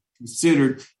because it's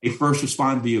considered a first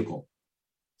respond vehicle.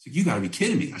 So you got to be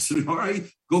kidding me. I said, all right,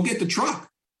 go get the truck.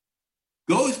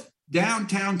 Goes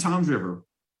downtown Toms River,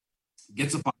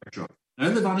 gets a fire truck. I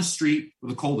live on a street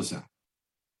with a cul-de-sac.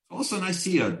 All of a sudden, I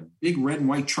see a big red and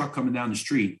white truck coming down the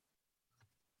street.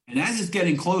 And as it's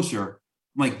getting closer,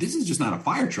 I'm like, this is just not a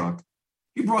fire truck.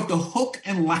 He brought the hook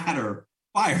and ladder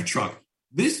fire truck.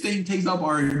 This thing takes up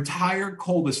our entire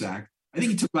cul-de-sac. I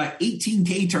think he took about 18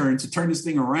 K-turns to turn this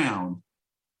thing around.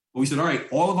 But we said, all right,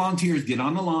 all the volunteers get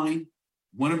on the line.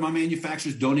 One of my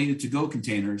manufacturers donated to-go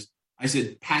containers. I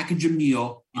said, package a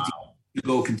meal into a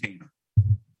to-go container.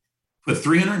 Put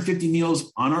 350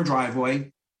 meals on our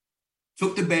driveway.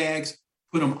 Took the bags,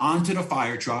 put them onto the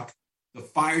fire truck. the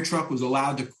fire truck was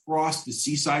allowed to cross the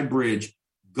Seaside Bridge,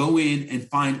 go in and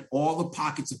find all the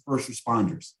pockets of first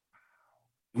responders.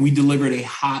 And we delivered a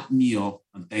hot meal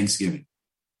on Thanksgiving.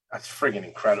 That's friggin'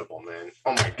 incredible, man.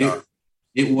 Oh my God.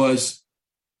 It was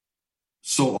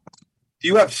so awesome. Do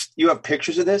you have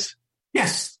pictures of this?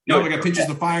 Yes. I got pictures of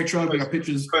the fire truck. I got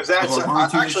pictures of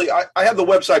I have the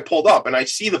website pulled up and I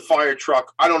see the fire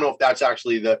truck. I don't know if that's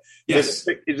actually there's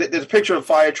a picture of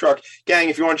fire truck. Gang,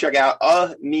 if you want to check out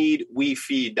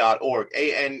aneedwefeed.org,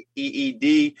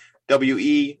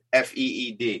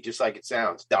 ANEEDWEFEED, just like it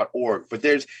sounds, .org. But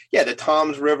there's the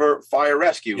Toms River Fire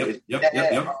Rescue. Yep.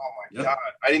 Oh my God.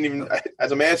 I didn't even,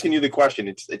 as I'm asking you the question,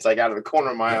 it's like out of the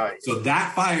corner of my eye. So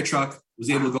that fire truck was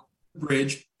able to go to the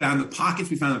bridge, found the pockets.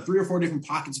 We found 3 or 4 different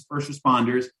pockets of first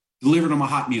responders, delivered them a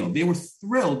hot meal. They were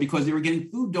thrilled because they were getting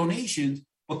food donations,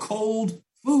 but cold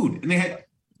food. And they had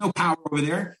no power over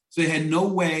there. So they had no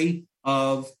way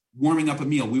of warming up a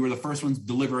meal. We were the first ones to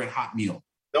deliver a hot meal.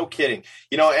 No kidding.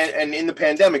 And in the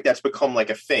pandemic, that's become like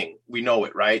a thing. We know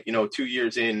it, right? 2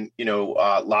 years in, a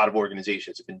lot of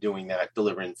organizations have been doing that,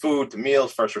 delivering food to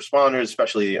meals, first responders,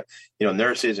 especially,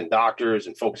 nurses and doctors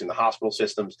and folks in the hospital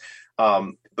systems.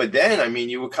 But then,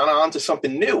 you were kind of onto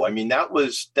something new.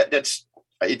 That's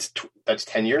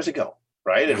 10 years ago,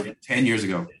 right? Yeah, 10 years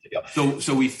ago.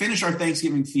 So we finish our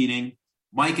Thanksgiving feeding.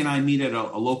 Mike and I meet at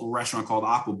a local restaurant called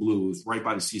Aqua Blue. It's right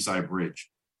by the Seaside Bridge.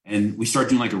 And we start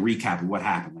doing like a recap of what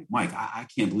happened. Like, Mike, I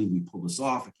can't believe we pulled this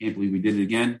off. I can't believe we did it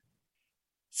again.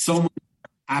 So much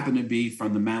happened to be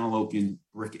from the Manahawkin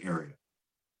brick area.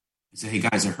 I said, hey,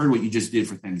 guys, I heard what you just did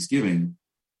for Thanksgiving.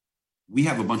 We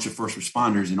have a bunch of first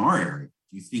responders in our area.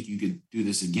 Do you think you could do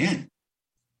this again?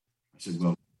 I said,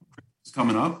 well, it's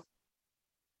coming up.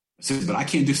 I said, but I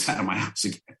can't do this out of my house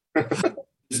again.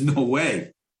 There's no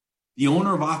way. The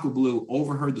owner of Aqua Blue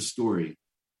overheard the story.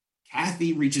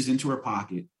 Kathy reaches into her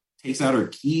pocket, takes out her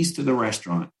keys to the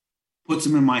restaurant, puts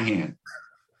them in my hand.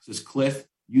 Says, Cliff,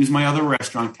 use my other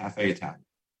restaurant, Cafe Italia.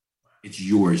 It's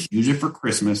yours. Use it for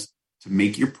Christmas to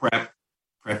make your prep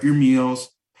your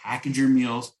meals, package your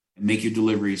meals, and make your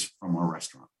deliveries from our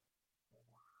restaurant.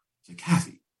 I said,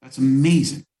 Kathy, that's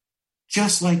amazing.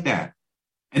 Just like that.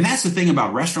 And that's the thing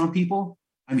about restaurant people.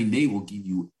 They will give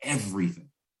you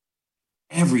everything.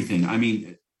 Everything.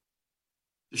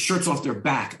 The shirts off their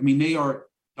back. They are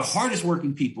the hardest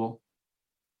working people,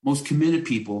 most committed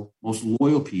people, most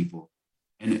loyal people,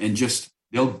 and just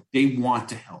they want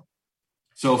to help.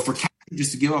 So for Kathy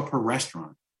just to give up her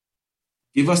restaurant,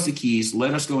 give us the keys,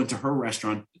 let us go into her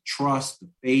restaurant, the trust, the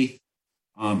faith,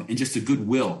 and just the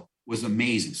goodwill was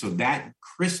amazing. So that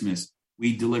Christmas,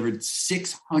 we delivered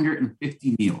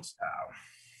 650 meals. Wow.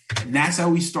 And that's how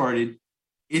we started.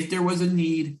 If there was a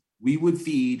need, we would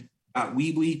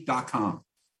feed.weebly.com.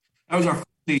 That was our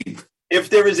theme. If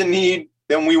there is a need,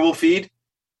 then we will feed.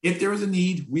 If there is a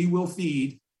need, we will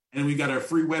feed. And we got our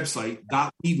free website,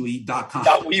 .weebly.com.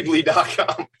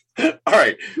 .weebly.com. All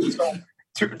right. So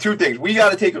two things. We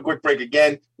got to take a quick break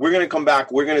again. We're going to come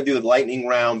back. We're going to do the lightning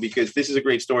round because this is a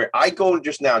great story. I go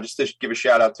just now, just to give a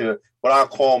shout out to what I'll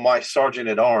call my sergeant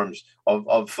at arms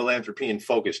of philanthropy and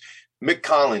focus. Mick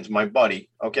Collins, my buddy,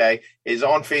 is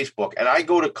on Facebook. And I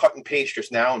go to cut and paste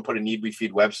just now and put a Need We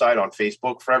Feed website on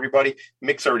Facebook for everybody.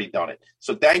 Mick's already done it.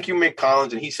 So thank you, Mick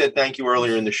Collins. And he said thank you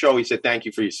earlier in the show. He said thank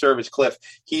you for your service, Cliff.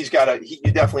 You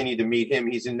definitely need to meet him.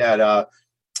 He's in that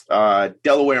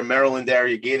Delaware, Maryland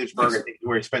area, Gaithersburg, I think,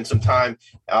 where he spent some time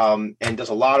and does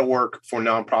a lot of work for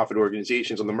nonprofit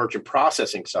organizations on the merchant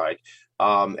processing side.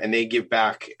 And they give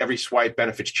back. Every swipe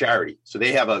benefits charity. So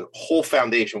they have a whole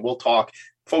foundation. We'll talk.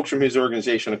 Folks from his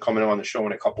organization are coming on the show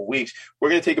in a couple of weeks. We're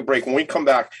going to take a break. When we come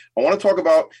back, I want to talk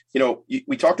about,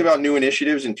 we talked about new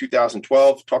initiatives in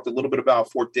 2012, talked a little bit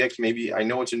about Fort Dix. Maybe, I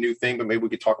know it's a new thing, but maybe we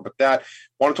could talk about that.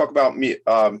 I want to talk about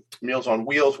Meals on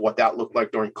Wheels, what that looked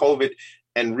like during COVID,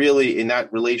 and really in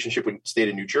that relationship with the state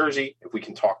of New Jersey, if we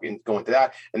can talk and go into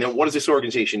that. And then what does this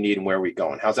organization need and where are we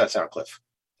going? How's that sound, Cliff?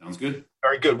 Sounds good.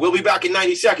 Very good. We'll be back in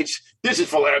 90 seconds. This is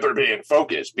Philanthropy in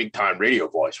Focus, big time radio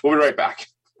voice. We'll be right back.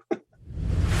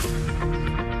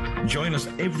 Join us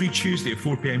every Tuesday at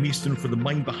 4 p.m. Eastern for the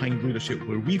Mind Behind Leadership,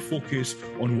 where we focus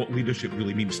on what leadership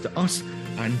really means to us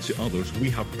and to others. We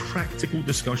have practical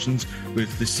discussions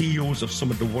with the CEOs of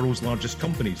some of the world's largest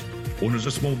companies, owners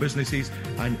of small businesses,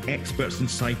 and experts in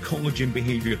psychology and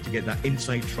behavior to get that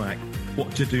inside track,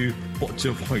 what to do, what to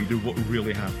avoid, and what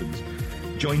really happens.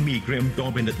 Join me, Graham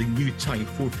Dobbin, at the new time,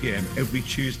 4 p.m. every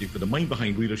Tuesday for the Mind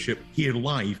Behind Leadership, here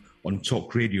live on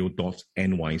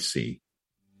talkradio.nyc.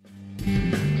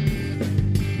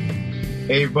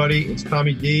 Hey everybody, it's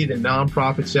Tommy D, the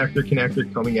Nonprofit Sector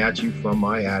Connector, coming at you from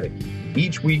my attic.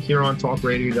 Each week here on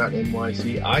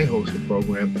talkradio.nyc, I host the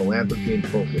program Philanthropy in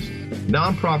Focus.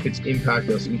 Nonprofits impact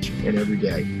us each and every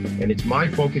day, and it's my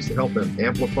focus to help them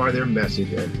amplify their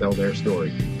message and tell their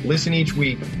story. Listen each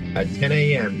week at 10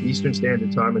 a.m. Eastern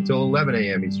Standard Time until 11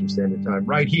 a.m. Eastern Standard Time,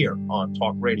 right here on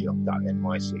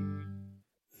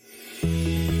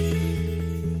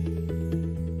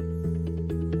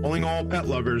talkradio.nyc. Calling all pet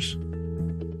lovers.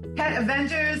 Pet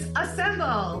Avengers,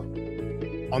 assemble!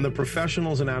 On the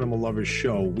Professionals and Animal Lovers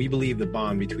show, we believe the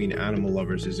bond between animal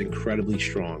lovers is incredibly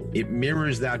strong. It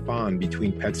mirrors that bond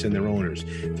between pets and their owners.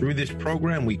 Through this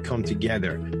program, we come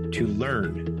together to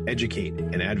learn, educate,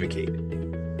 and advocate.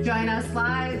 Join us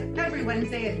live every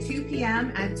Wednesday at 2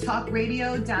 p.m. at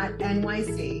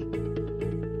talkradio.nyc.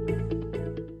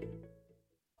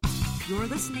 You're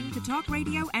listening to Talk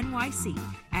Radio NYC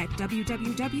at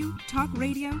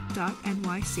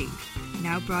www.talkradio.nyc.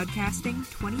 Now broadcasting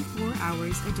 24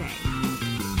 hours a day.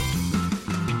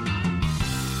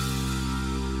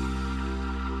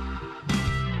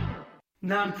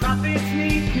 Nonprofits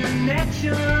need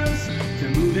connections to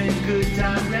move in good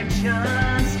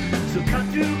directions. So cut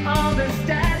through all the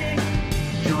static.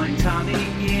 Join Tommy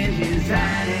in his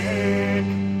attic.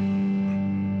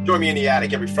 Join me in the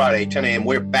attic every Friday, 10 a.m.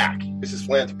 We're back. This is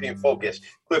Philanthropy in Focus.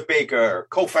 Cliff Baker,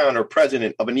 co-founder,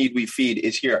 president of A Need We Feed,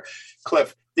 is here.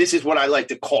 Cliff, this is what I like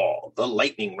to call the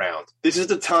lightning round. This is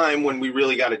the time when we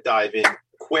really got to dive in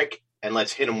quick and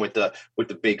let's hit them with the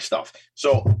big stuff.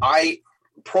 So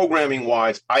programming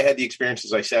wise, I had the experience,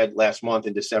 as I said, last month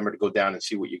in December to go down and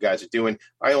see what you guys are doing.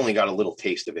 I only got a little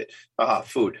taste of it.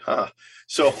 Food.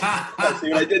 So let's see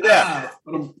what I did there.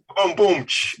 Boom, boom.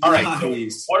 All right. So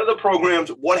what are the programs?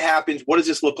 What happens? What does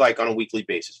this look like on a weekly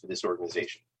basis for this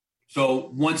organization? So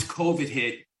once COVID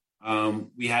hit,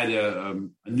 we had a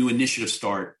new initiative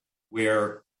start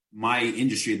where my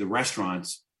industry, the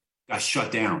restaurants, got shut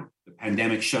down. The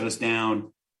pandemic shut us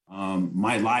down.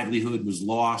 My livelihood was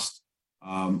lost.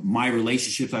 My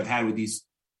relationships I've had with these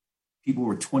people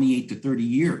were 28 to 30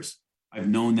 years. I've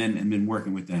known them and been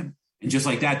working with them. And just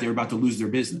like that, they're about to lose their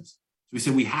business. So we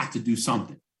said, we have to do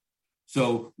something.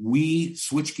 So we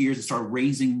switched gears and started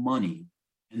raising money.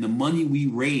 And the money we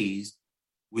raised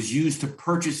was used to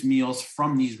purchase meals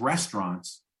from these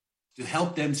restaurants to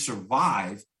help them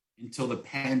survive until the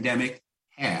pandemic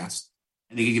passed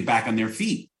and they could get back on their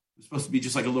feet. It was supposed to be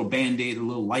just like a little Band-Aid, a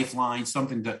little lifeline,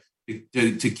 something to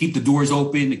keep the doors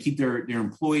open, to keep their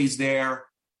employees there.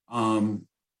 And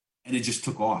it just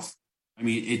took off. I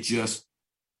mean,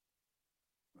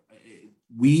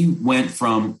 we went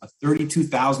from a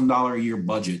 $32,000 a year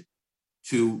budget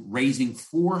to raising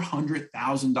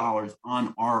 $400,000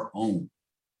 on our own.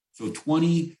 So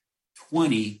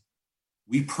 2020,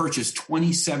 we purchased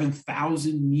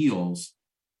 27,000 meals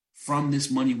from this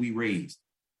money we raised.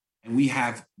 And we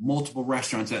have multiple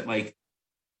restaurants that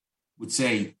would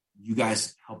say, you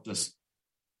guys helped us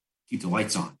keep the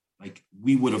lights on.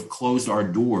 We would have closed our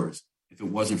doors if it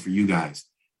wasn't for you guys.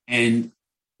 And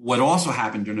what also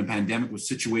happened during the pandemic was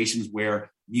situations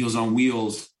where Meals on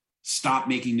Wheels stopped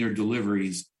making their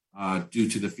deliveries due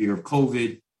to the fear of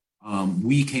COVID.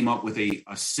 We came up with a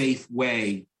safe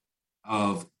way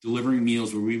of delivering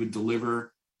meals where we would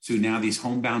deliver to now these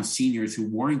homebound seniors who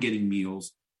weren't getting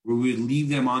meals, where we would leave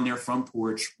them on their front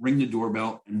porch, ring the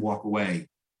doorbell, and walk away.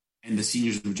 And the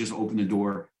seniors would just open the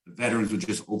door. The veterans would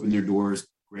just open their doors,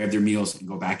 grab their meals, and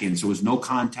go back in. So it was no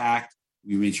contact.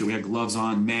 We made sure we had gloves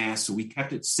on, masks. So we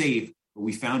kept it safe, but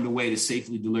we found a way to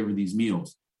safely deliver these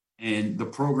meals. And the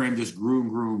program just grew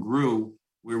and grew and grew,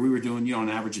 where we were doing, on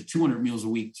average of 200 meals a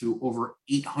week to over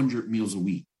 800 meals a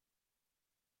week.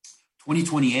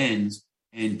 2020 ends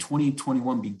and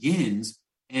 2021 begins,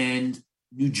 and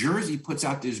New Jersey puts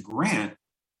out this grant,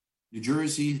 New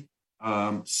Jersey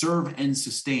Serve and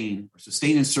Sustain, or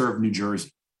Sustain and Serve New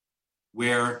Jersey,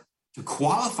 where to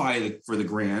qualify for the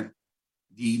grant,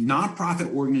 the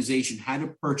nonprofit organization had to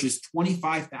purchase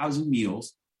 25,000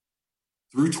 meals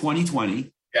through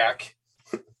 2020. Jack.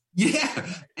 Yeah.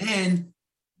 And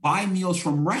buy meals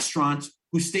from restaurants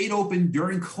who stayed open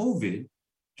during COVID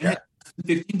and had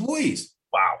 50 employees.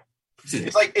 Wow.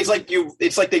 It's like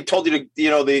they told you to,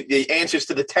 the answers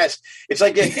to the test. I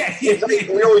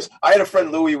had a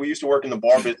friend, Louis, we used to work in the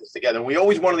bar business together, and we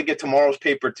always wanted to get tomorrow's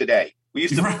paper today. We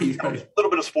used to a little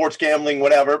bit of sports gambling,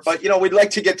 whatever, but we'd like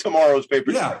to get tomorrow's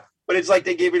paper. Yeah. But it's like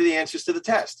they gave you the answers to the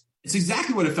test. It's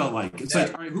exactly what it felt like. It's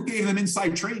like, all right, who gave them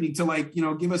inside training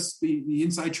to give us the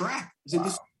inside track? I said,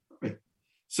 This is perfect.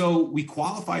 So we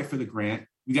qualified for the grant.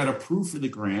 We got approved for the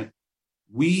grant.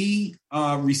 We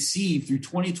received through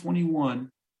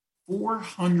 2021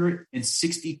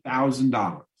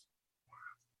 $460,000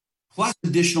 plus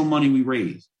additional money we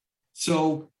raised.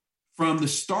 So from the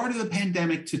start of the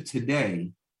pandemic to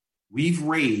today, we've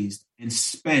raised and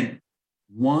spent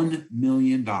 $1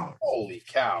 million. Holy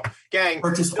cow. Gang.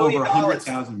 Purchased over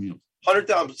 100,000 meals.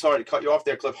 100,000, sorry to cut you off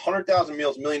there, Cliff. 100,000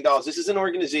 meals, $1 million. This is an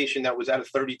organization that was at a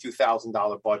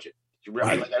 $32,000 budget.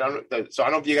 Right. Like, I don't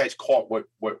know if you guys caught what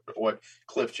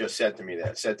Cliff just said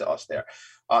to us there.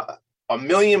 $1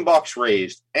 million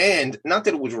raised, and not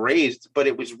that it was raised, but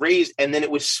it was raised and then it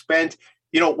was spent.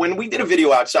 You know, when we did a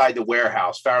video outside the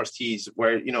warehouse, Farrah's Tees,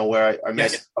 where I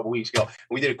met a couple weeks ago,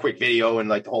 we did a quick video and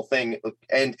like the whole thing,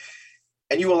 and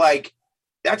you were like,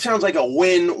 "That sounds like a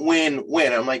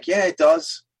win-win-win." I'm like, "Yeah, it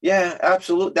does. Yeah,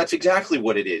 absolutely. That's exactly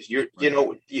what it is.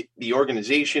 The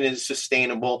organization is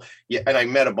sustainable." Yeah, and I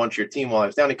met a bunch of your team while I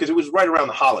was down there because it was right around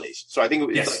the holidays. So I think it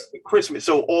was like Christmas.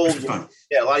 So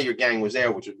a lot of your gang was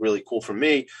there, which was really cool for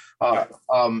me. Wow,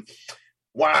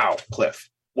 Cliff,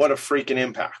 what a freaking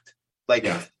impact!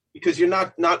 Because you're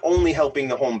not only helping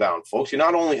the homebound folks, you're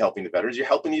not only helping the veterans, you're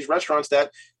helping these restaurants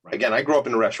that, again, I grew up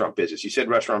in the restaurant business. You said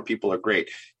restaurant people are great.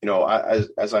 You know,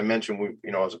 as I mentioned,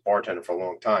 I was a bartender for a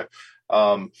long time.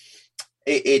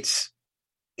 It's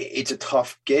a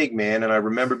tough gig, man. And I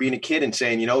remember being a kid and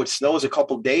saying, it snows a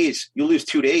couple of days, you lose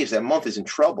 2 days, that month is in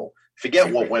trouble.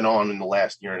 Forget what went on in the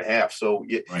last year and a half. So,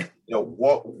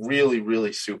 what really,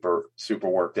 really super, super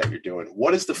work that you're doing.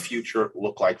 What does the future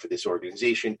look like for this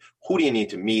organization? Who do you need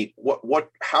to meet? I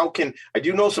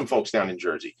do know some folks down in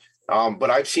Jersey, but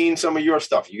I've seen some of your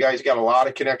stuff. You guys got a lot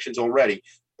of connections already,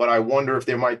 but I wonder if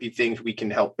there might be things we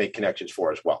can help make connections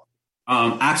for as well.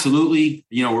 Absolutely.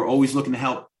 We're always looking to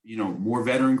help, more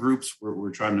veteran groups.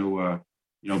 We're trying to,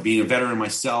 being a veteran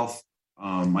myself,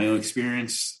 my own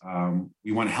experience,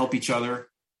 we want to help each other.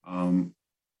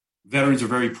 Veterans are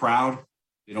very proud.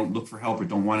 They don't look for help or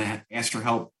don't want to ask for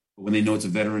help. But when they know it's a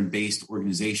veteran-based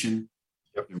organization,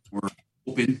 they're more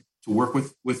open to work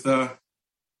with those.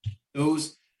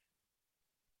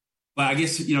 But I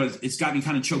guess, it's got me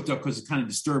kind of choked up because it's kind of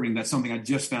disturbing. That's something I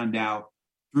just found out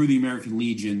through the American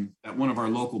Legion at one of our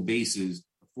local bases,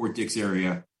 the Fort Dix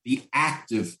area. The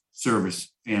active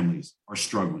service families are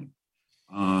struggling.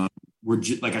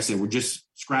 Like I said, we're just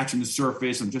scratching the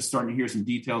surface. I'm just starting to hear some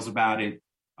details about it.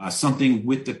 Something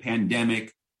with the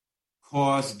pandemic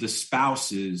caused the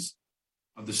spouses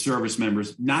of the service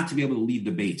members not to be able to leave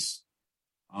the base.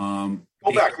 Go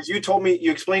back, because you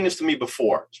explained this to me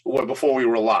before we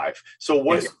were live.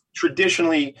 So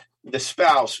traditionally the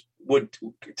spouse would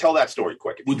tell that story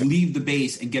quick. Would leave the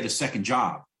base and get a second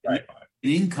job. Right.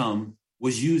 The income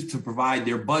was used to provide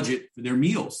their budget for their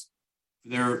meals, for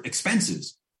their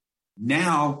expenses.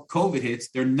 Now COVID hits,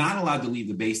 they're not allowed to leave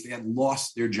the base. They had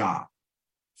lost their job.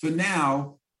 So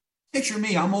now picture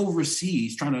me, I'm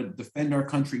overseas trying to defend our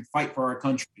country, fight for our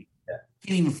country.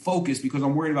 Can't even focus because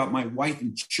I'm worried about my wife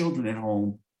and children at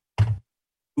home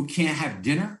who can't have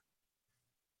dinner.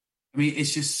 I mean,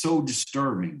 it's just so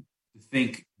disturbing to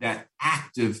think that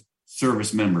active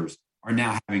service members are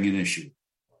now having an issue.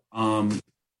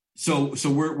 So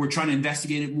we're trying to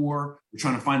investigate it more. We're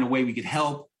trying to find a way we could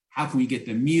help. How can we get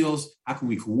them meals? How can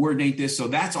we coordinate this? So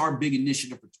that's our big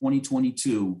initiative for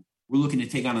 2022. We're looking to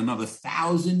take on another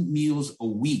 1,000 meals a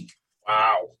week.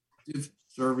 Wow. Active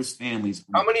service families.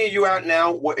 How many are you at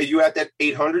now? Are you at that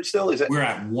 800 still? We're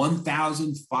at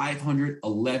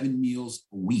 1,511 meals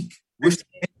a week. We're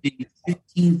spending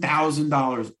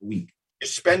 $15,000 a week. You're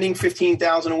spending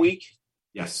 $15,000 a week?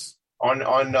 Yes. On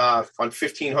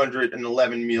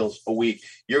 1,511 meals a week.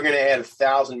 You're going to add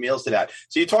 1,000 meals to that.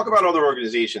 So you talk about other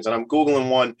organizations, and I'm Googling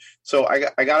one. So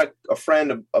I got a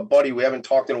friend, a buddy, we haven't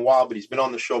talked in a while, but he's been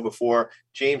on the show before,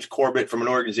 James Corbett from an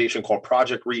organization called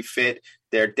Project Refit.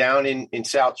 They're down in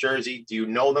South Jersey. Do you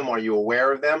know them? Are you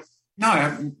aware of them? No, I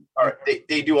haven't. All right.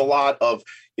 They do a lot of,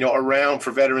 around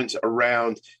for veterans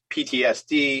around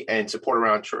PTSD and support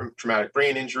around traumatic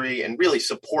brain injury and really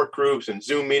support groups and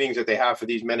Zoom meetings that they have for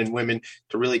these men and women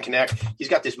to really connect. He's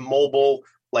got this mobile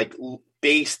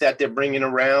base that they're bringing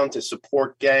around to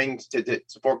support gangs, to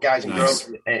support guys and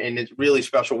girls. And it's really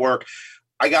special work.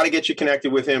 I got to get you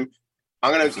connected with him.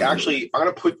 I'm going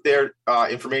to put their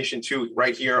information too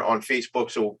right here on Facebook.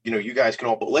 So, you guys can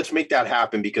all, but let's make that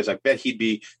happen because I bet he'd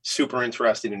be super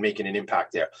interested in making an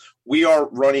impact there. We've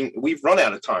run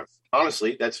out of time.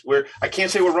 Honestly, I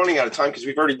can't say we're running out of time because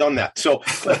we've already done that. So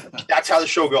that's how the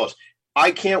show goes.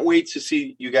 I can't wait to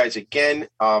see you guys again.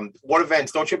 What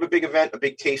events? Don't you have a big event, a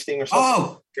big tasting or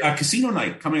something? Casino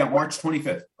night coming up March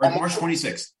 25th or March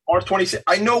 26th. March 26th.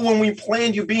 I know when we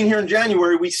planned you being here in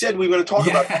January, we said we were going to talk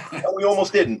about it, and we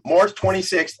almost didn't. March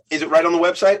 26th. Is it right on the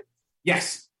website?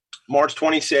 Yes. March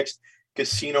 26th,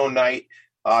 casino night.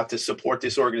 to support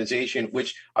this organization,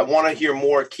 which I want to hear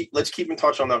more. Let's keep in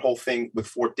touch on that whole thing with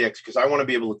Fort Dix, because I want to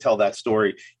be able to tell that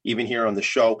story even here on the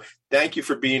show. Thank you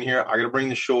for being here. I got to bring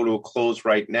the show to a close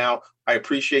right now. I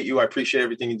appreciate you. I appreciate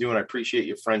everything you do, and I appreciate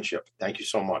your friendship. Thank you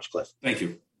so much, Cliff. Thank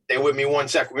you. Stay with me one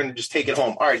sec. We're going to just take it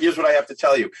home. All right, here's what I have to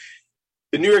tell you.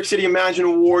 The New York City Imagine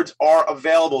Awards are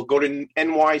available. Go to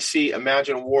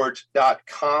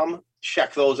nycimagineawards.com.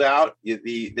 Check those out.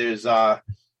 There's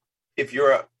if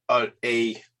you're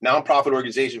a nonprofit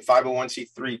organization,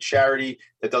 501c3 charity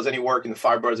that does any work in the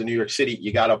 5 boroughs of New York City,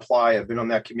 you got to apply. I've been on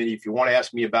that committee. If you want to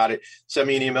ask me about it, send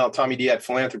me an email,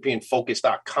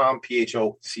 TommyD@philanthropyandfocus.com,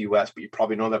 PHOCUS, but you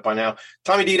probably know that by now.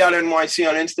 TommyD.NYC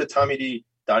on Insta,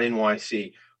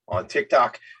 TommyD.NYC on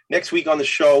TikTok. Next week on the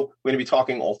show, we're going to be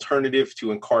talking alternative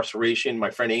to incarceration. My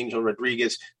friend Angel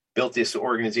Rodriguez built this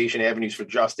organization, Avenues for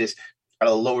Justice, out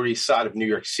of the Lower East Side of New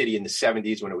York City in the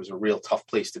 70s when it was a real tough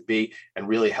place to be, and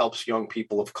really helps young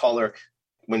people of color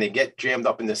when they get jammed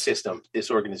up in the system. This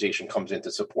organization comes in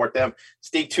to support them.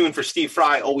 Stay tuned for Steve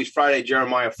Fry, always Friday,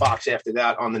 Jeremiah Fox after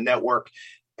that on the network.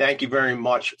 Thank you very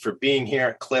much for being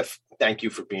here. Cliff, thank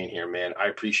you for being here, man. I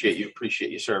appreciate you.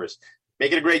 Appreciate your service.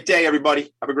 Make it a great day,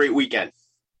 everybody. Have a great weekend.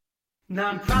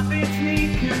 Nonprofits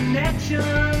need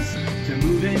connections to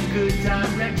move in good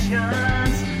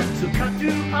directions. So cut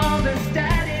through all the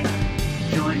static.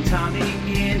 Join Tommy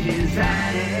in his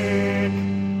attic.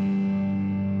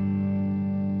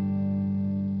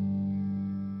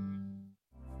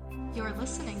 You're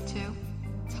listening to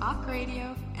Talk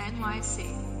Radio NYC.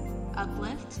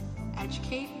 Uplift,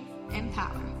 educate,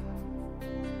 empower.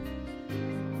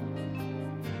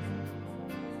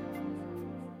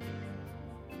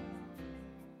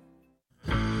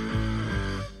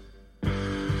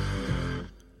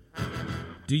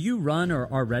 Do you run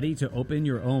or are ready to open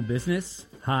your own business?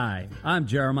 Hi, I'm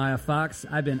Jeremiah Fox.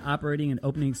 I've been operating and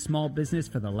opening small business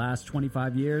for the last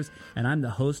 25 years, and I'm the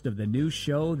host of the new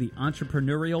show, The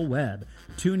Entrepreneurial Web.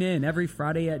 Tune in every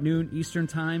Friday at noon Eastern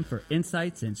Time for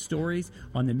insights and stories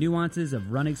on the nuances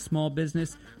of running small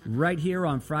business right here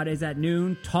on Fridays at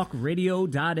noon,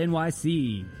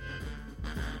 talkradio.nyc.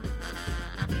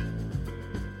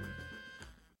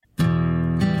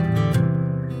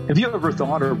 Have you ever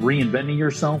thought of reinventing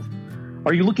yourself?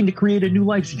 Are you looking to create a new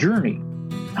life's journey?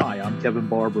 Hi, I'm Kevin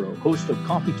Barbaro, host of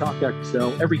Coffee Talk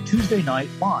XL every Tuesday night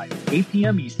live, 8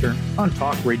 p.m. Eastern on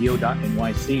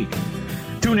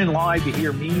talkradio.nyc. Tune in live to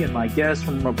hear me and my guests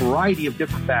from a variety of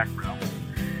different backgrounds.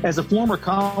 As a former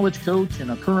college coach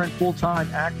and a current full-time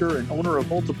actor and owner of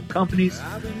multiple companies,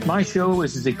 my show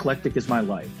is as eclectic as my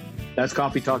life. That's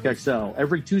Coffee Talk XL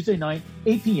every Tuesday night,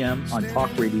 8 p.m. on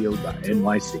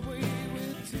talkradio.nyc.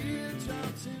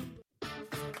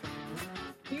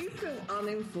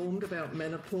 Uninformed about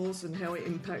menopause and how it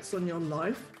impacts on your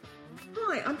life?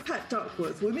 Hi, I'm Pat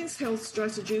Duckworth, women's health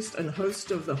strategist and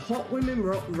host of the Hot Women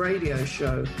Rock radio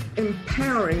show,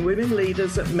 empowering women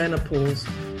leaders at menopause.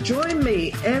 Join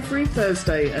me every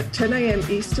Thursday at 10 a.m.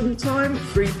 Eastern Time,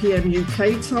 3 p.m.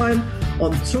 UK time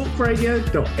on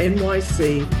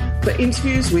talkradio.nyc for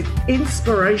interviews with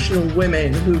inspirational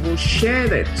women who will share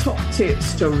their top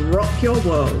tips to rock your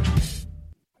world.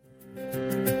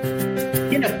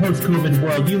 In a post-COVID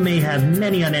world, you may have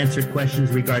many unanswered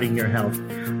questions regarding your health.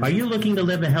 Are you looking to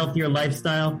live a healthier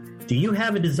lifestyle? Do you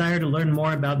have a desire to learn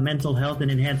more about mental health and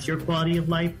enhance your quality of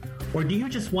life? Or do you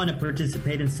just want to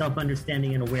participate in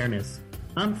self-understanding and awareness?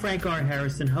 I'm Frank R.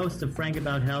 Harrison, host of Frank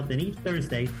About Health, and each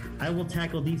Thursday, I will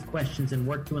tackle these questions and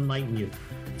work to enlighten you.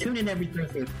 Tune in every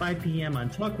Thursday at 5 p.m. on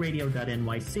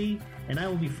talkradio.nyc, and I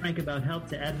will be frank about health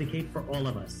to advocate for all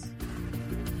of us.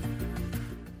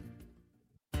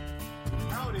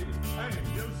 Howdy, I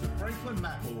am Joseph Franklin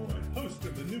McElroy, host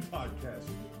of the new podcast,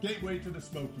 Gateway to the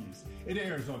Smokies. It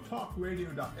airs on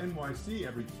talkradio.nyc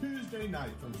every Tuesday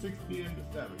night from 6 p.m. to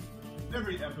 7.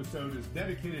 Every episode is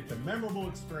dedicated to memorable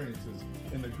experiences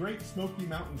in the Great Smoky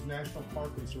Mountains National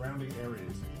Park and surrounding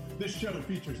areas. This show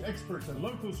features experts and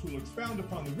locals who will expound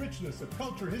upon the richness of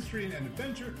culture, history, and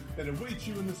adventure that awaits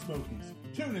you in the Smokies.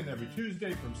 Tune in every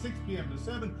Tuesday from 6 p.m. to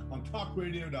 7 on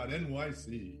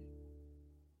talkradio.nyc.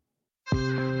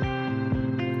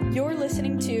 You're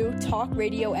listening to Talk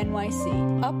Radio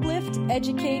NYC. Uplift,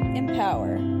 educate,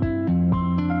 empower.